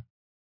playa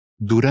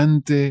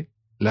durante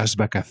las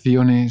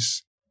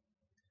vacaciones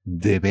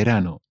de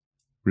verano.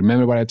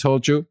 Remember what I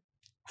told you?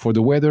 For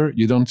the weather,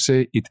 you don't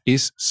say it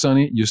is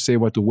sunny, you say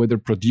what the weather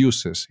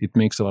produces. It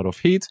makes a lot of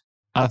heat.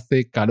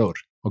 Hace calor.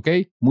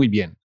 ¿Ok? Muy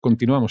bien.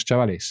 Continuamos,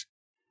 chavales.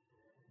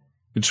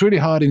 It's really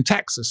hot in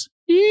Texas.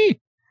 Eee!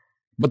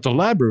 But the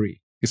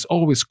library is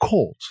always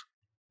cold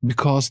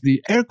because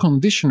the air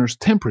conditioner's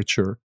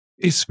temperature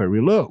is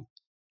very low.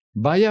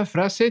 Vaya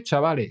frase,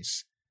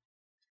 chavales.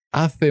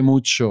 Hace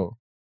mucho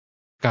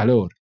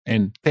calor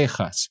en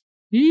Texas.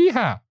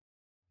 ¡Hija!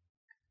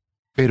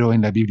 Pero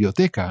en la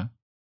biblioteca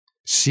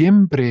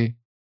siempre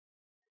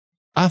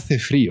hace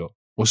frío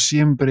o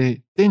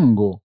siempre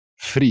tengo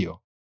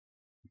frío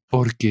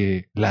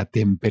porque la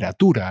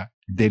temperatura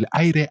del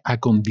aire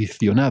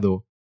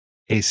acondicionado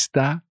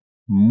está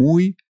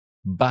muy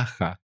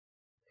baja.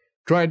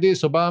 Try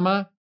this,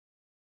 Obama.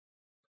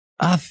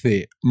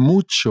 Hace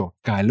mucho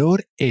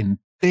calor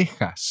en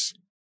Texas,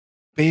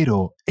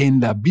 pero en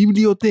la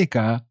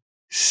biblioteca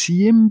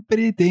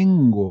siempre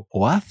tengo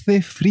o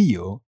hace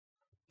frío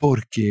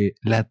porque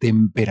la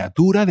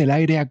temperatura del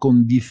aire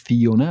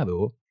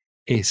acondicionado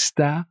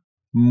está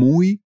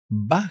muy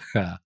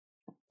baja.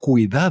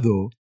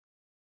 Cuidado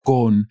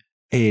con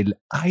el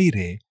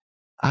aire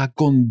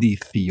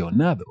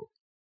acondicionado.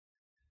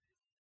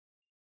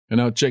 And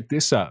now check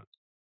this out.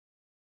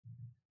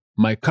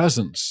 My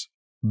cousin's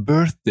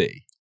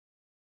birthday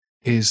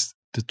is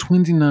the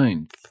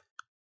 29th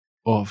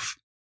of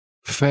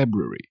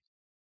February.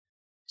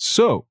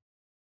 So,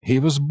 he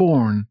was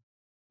born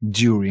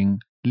during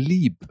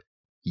leap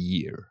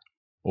year,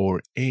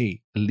 or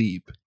a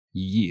leap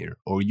year,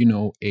 or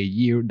a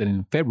year that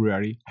in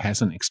February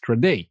has an extra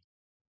day.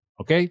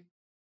 ¿Ok?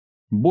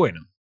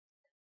 Bueno,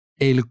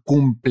 el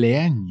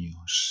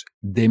cumpleaños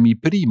de mi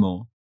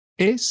primo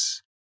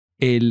es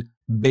el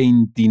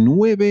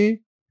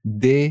 29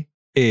 de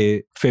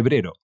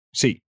febrero.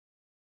 Sí.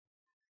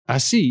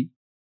 Así,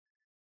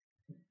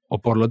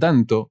 o por lo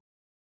tanto,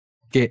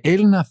 que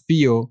él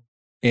nació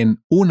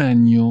en un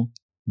año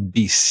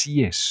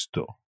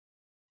bisiesto.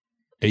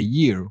 A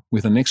year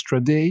with an extra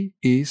day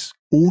is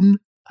un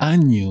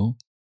año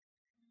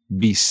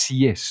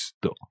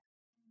bisiesto.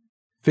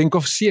 Think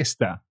of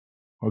siesta,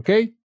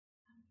 okay?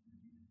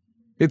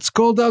 It's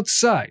cold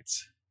outside.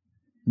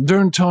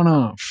 Don't turn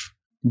off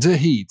the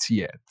heat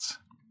yet.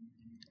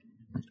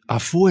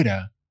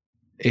 Afuera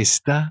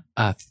está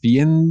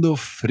haciendo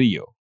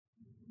frío.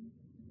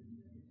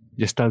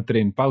 Ya está el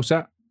tren.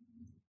 Pausa.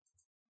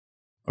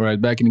 All right,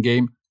 back in the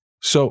game.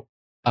 So,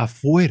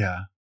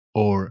 afuera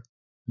or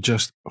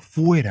just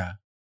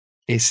fuera,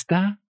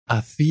 está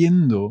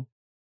haciendo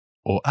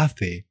o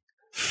hace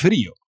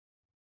frío.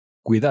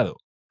 Cuidado,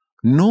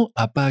 no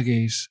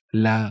apagues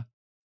la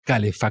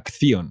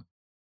calefacción.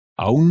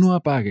 Aún no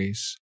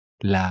apagues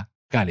la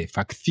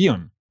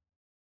calefacción.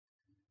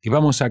 Y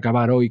vamos a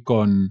acabar hoy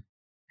con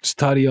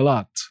study a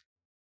lot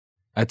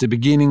at the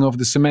beginning of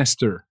the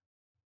semester,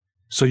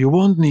 so you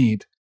won't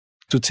need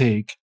to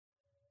take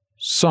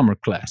summer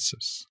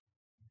classes.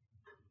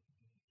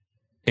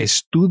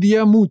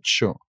 Estudia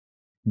mucho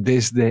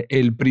desde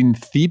el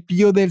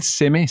principio del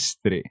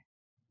semestre.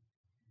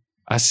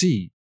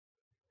 Así,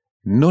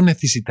 no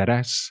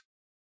necesitarás,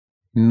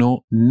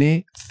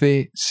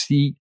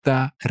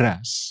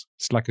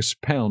 it's like a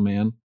spell,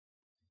 man,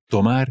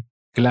 tomar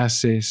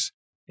clases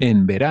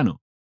en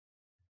verano.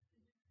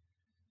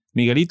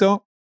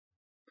 Miguelito,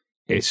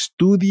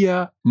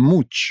 estudia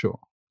mucho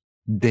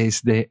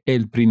desde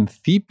el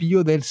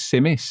principio del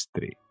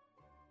semestre.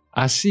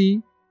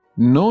 Así,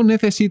 no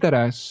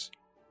necesitarás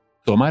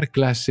tomar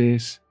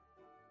clases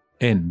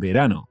en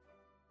verano.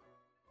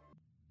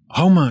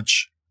 How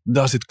much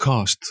does it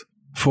cost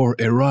for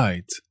a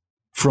ride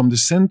from the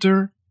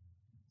center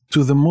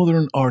to the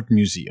Modern Art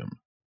Museum?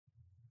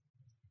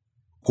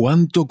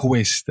 ¿Cuánto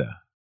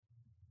cuesta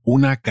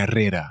una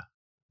carrera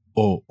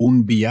o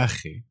un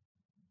viaje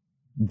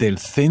del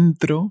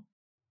centro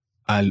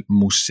al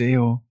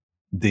Museo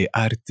de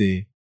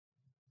Arte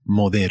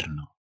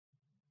Moderno?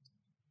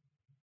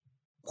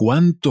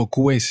 ¿Cuánto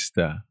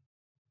cuesta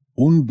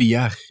un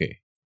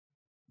viaje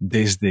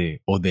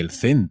desde o del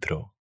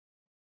centro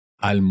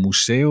al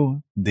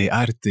Museo de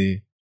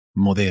Arte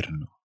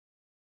Moderno?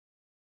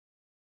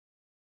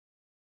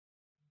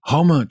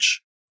 How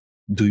much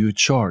do you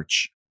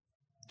charge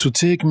to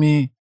take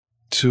me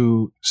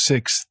to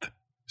 6th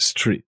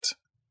Street?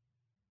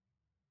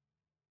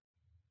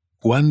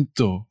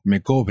 ¿Cuánto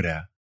me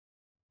cobra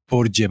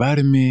por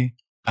llevarme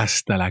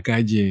hasta la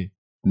calle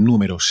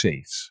número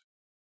 6?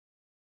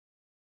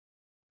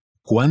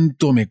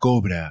 ¿Cuánto me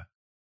cobra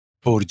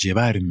por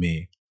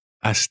llevarme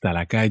hasta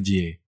la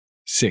calle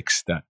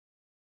Sexta?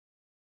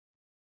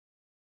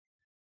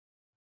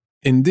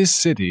 In this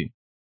city,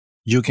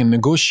 you can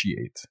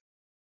negotiate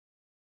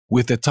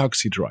with the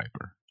taxi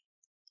driver.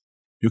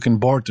 You can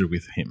barter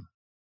with him.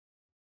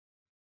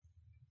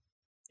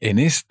 En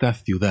esta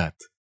ciudad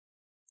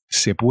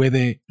se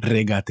puede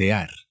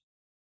regatear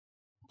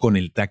con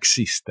el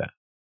taxista.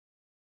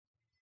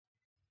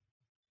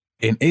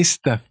 En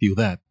esta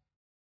ciudad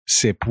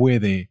se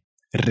puede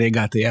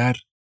regatear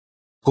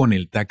con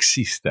el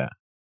taxista.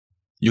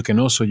 You can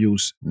also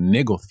use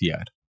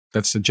negociar.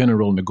 That's the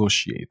general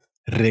negotiate.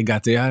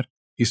 Regatear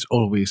is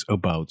always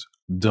about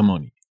the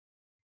money.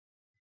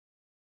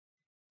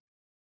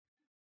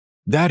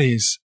 That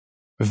is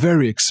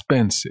very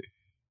expensive.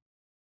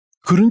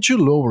 Couldn't you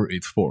lower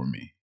it for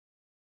me?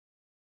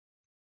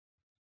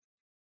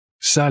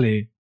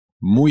 Sale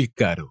muy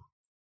caro.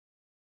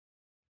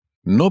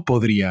 ¿No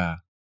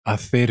podría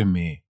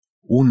hacerme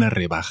una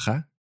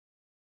rebaja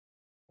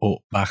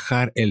o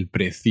bajar el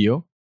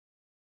precio?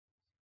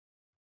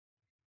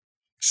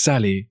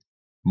 Sale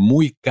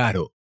muy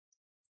caro.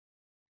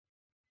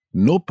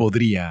 ¿No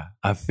podría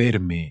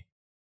hacerme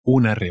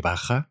una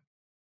rebaja?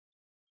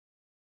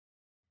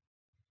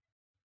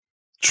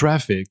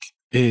 Traffic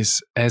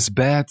is as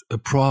bad a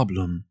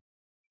problem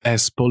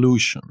as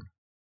pollution.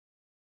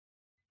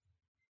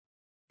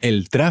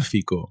 El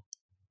tráfico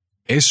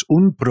es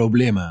un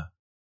problema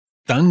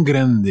tan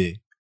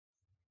grande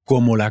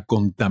como la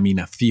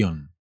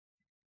contaminación.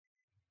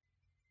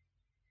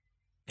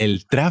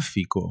 El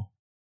tráfico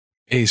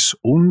es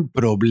un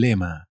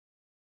problema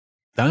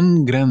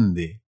tan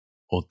grande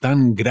o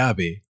tan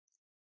grave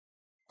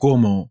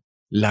como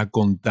la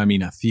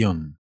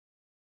contaminación.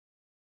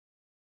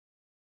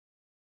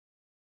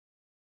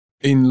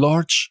 In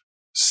large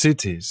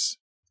cities,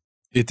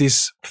 it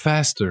is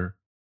faster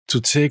to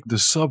take the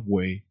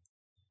subway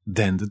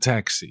than the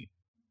taxi.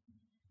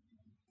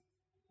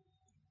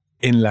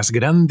 En las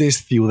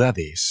grandes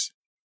ciudades,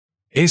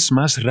 es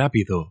más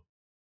rápido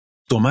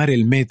tomar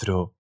el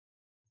metro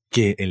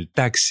que el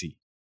taxi.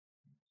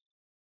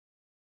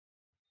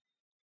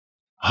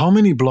 How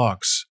many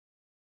blocks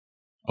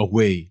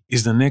away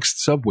is the next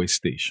subway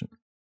station?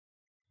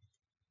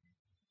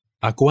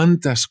 ¿A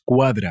cuántas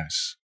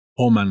cuadras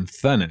o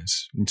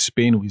manzanas? In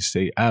Spain we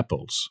say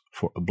apples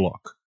for a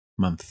block.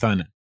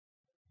 Manzana.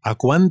 ¿A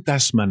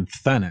cuántas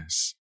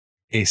manzanas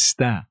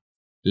está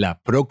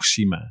la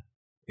próxima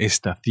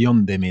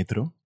estación de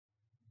metro?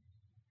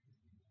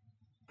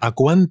 ¿A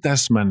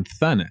cuántas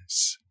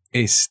manzanas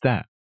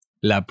está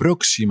la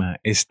próxima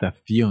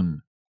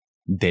estación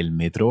del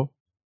metro,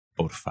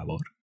 por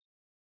favor?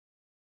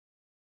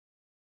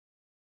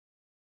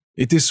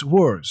 It is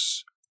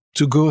worse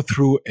to go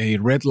through a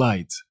red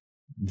light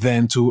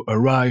than to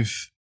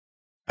arrive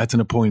at an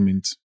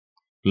appointment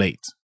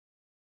late.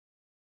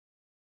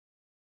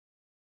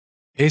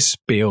 Es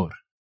peor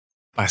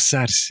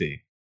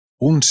pasarse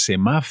un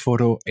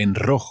semáforo en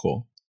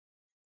rojo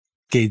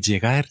que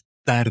llegar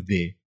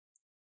tarde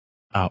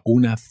a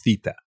una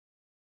cita.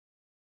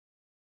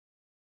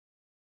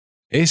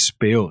 Es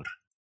peor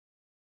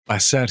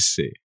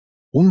pasarse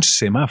un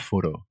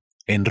semáforo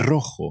en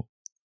rojo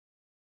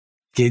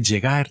que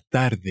llegar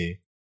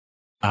tarde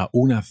a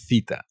una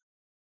cita.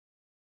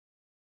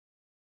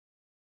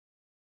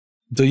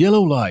 The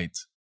yellow light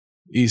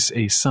is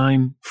a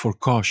sign for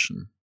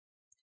caution.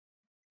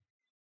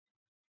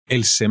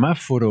 El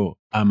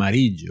semáforo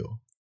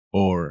amarillo,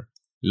 o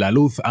la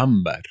luz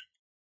ámbar,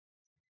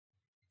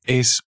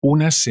 es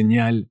una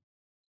señal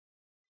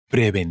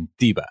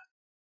preventiva.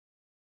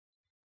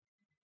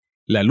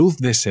 La luz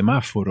de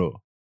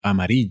semáforo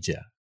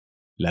amarilla,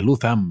 la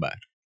luz ámbar,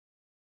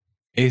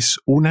 es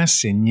una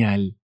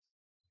señal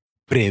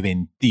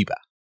preventiva.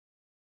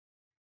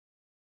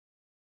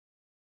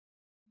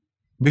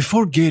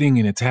 Before getting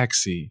in a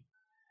taxi,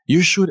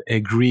 you should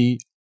agree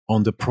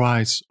on the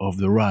price of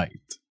the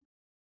ride.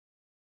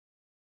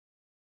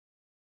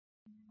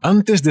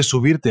 Antes de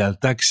subirte al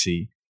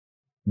taxi,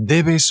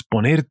 debes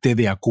ponerte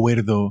de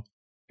acuerdo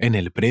en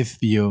el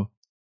precio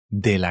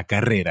de la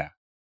carrera.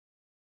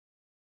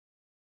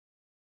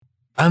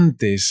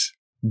 Antes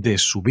de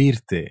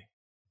subirte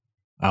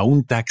a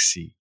un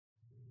taxi,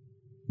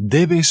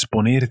 debes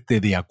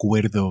ponerte de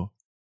acuerdo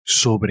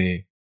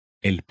sobre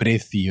el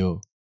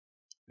precio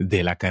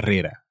de la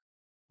carrera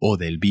o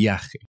del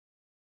viaje.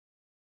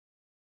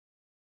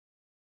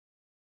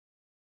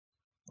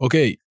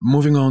 Okay,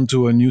 moving on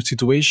to a new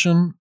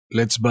situation.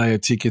 Let's buy a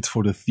ticket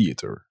for the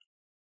theater.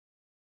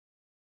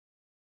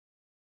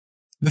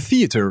 The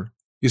theater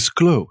is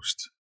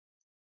closed,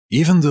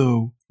 even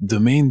though the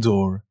main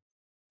door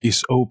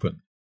is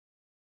open.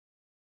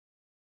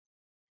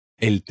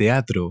 El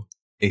teatro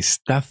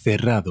está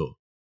cerrado,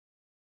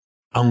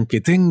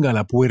 aunque tenga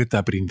la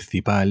puerta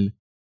principal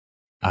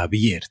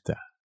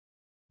abierta.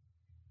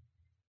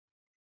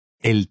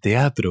 El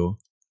teatro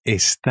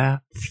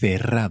está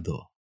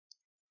cerrado,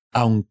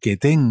 aunque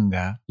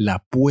tenga la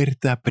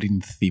puerta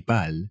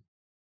principal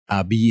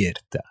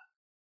abierta.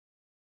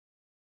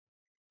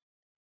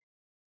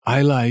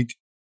 I like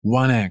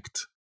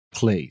one-act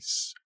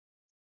plays.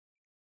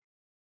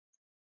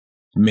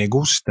 Me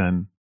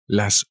gustan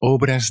las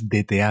obras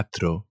de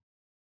teatro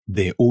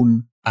de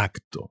un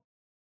acto.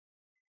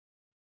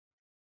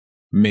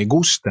 Me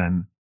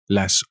gustan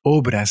las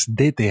obras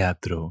de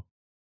teatro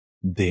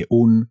de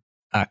un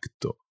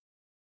acto.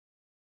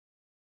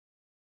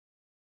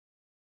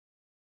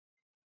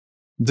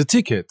 The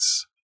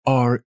tickets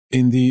are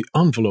in the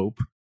envelope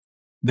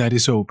that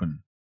is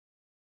open.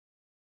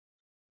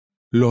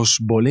 Los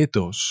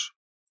boletos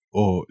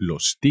o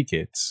los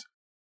tickets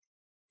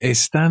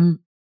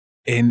están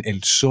en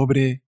el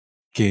sobre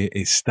que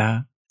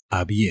está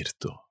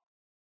abierto.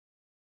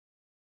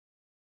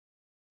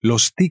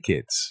 Los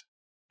tickets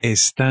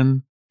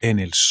están en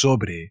el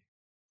sobre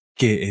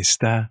que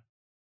está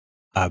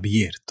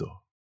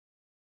abierto.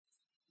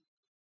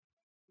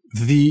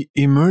 The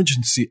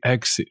emergency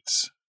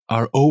exits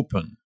are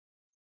open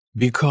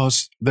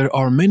because there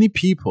are many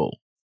people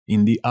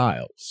in the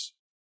aisles,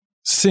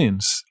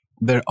 since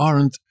there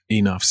aren't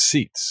enough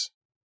seats.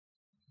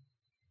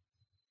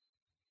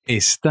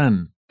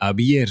 Están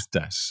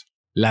abiertas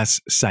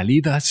las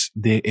salidas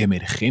de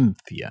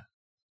emergencia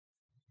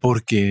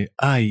porque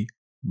hay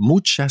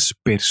muchas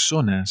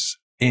personas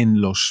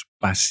en los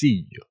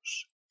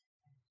pasillos,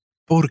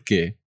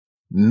 porque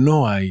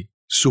no hay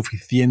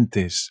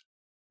suficientes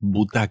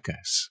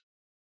butacas.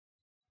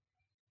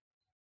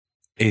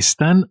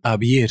 Están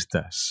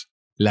abiertas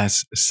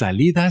las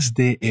salidas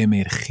de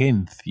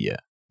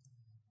emergencia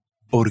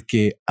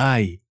porque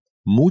hay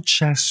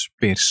muchas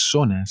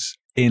personas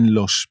en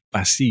los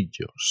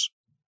pasillos,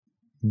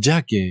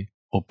 ya que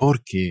o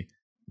porque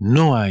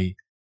no hay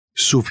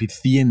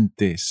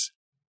suficientes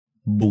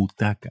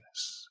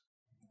butacas.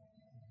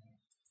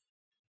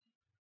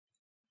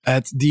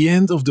 At the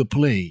end of the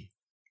play,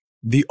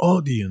 the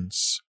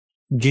audience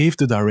gave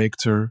the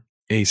director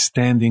a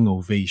standing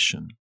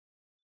ovation.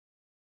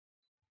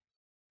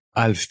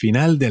 Al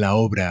final de la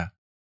obra,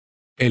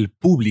 el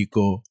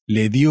público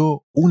le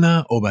dio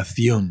una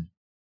ovación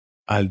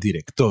al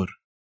director.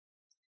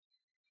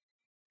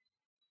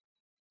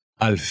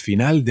 Al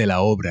final de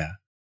la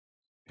obra,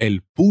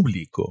 el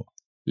público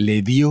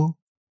le dio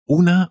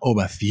una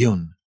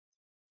ovación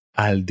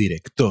al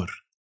director.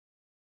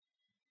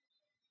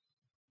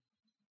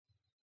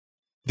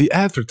 The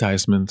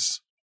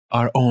advertisements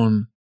are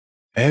on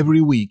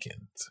every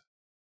weekend.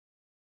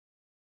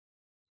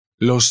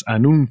 Los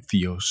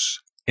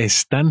anuncios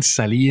están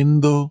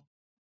saliendo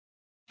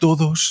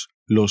todos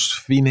los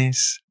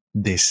fines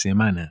de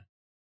semana.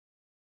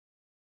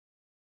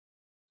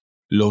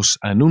 Los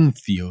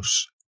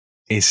anuncios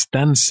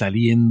están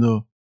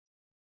saliendo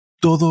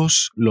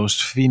todos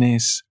los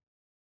fines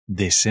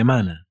de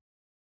semana.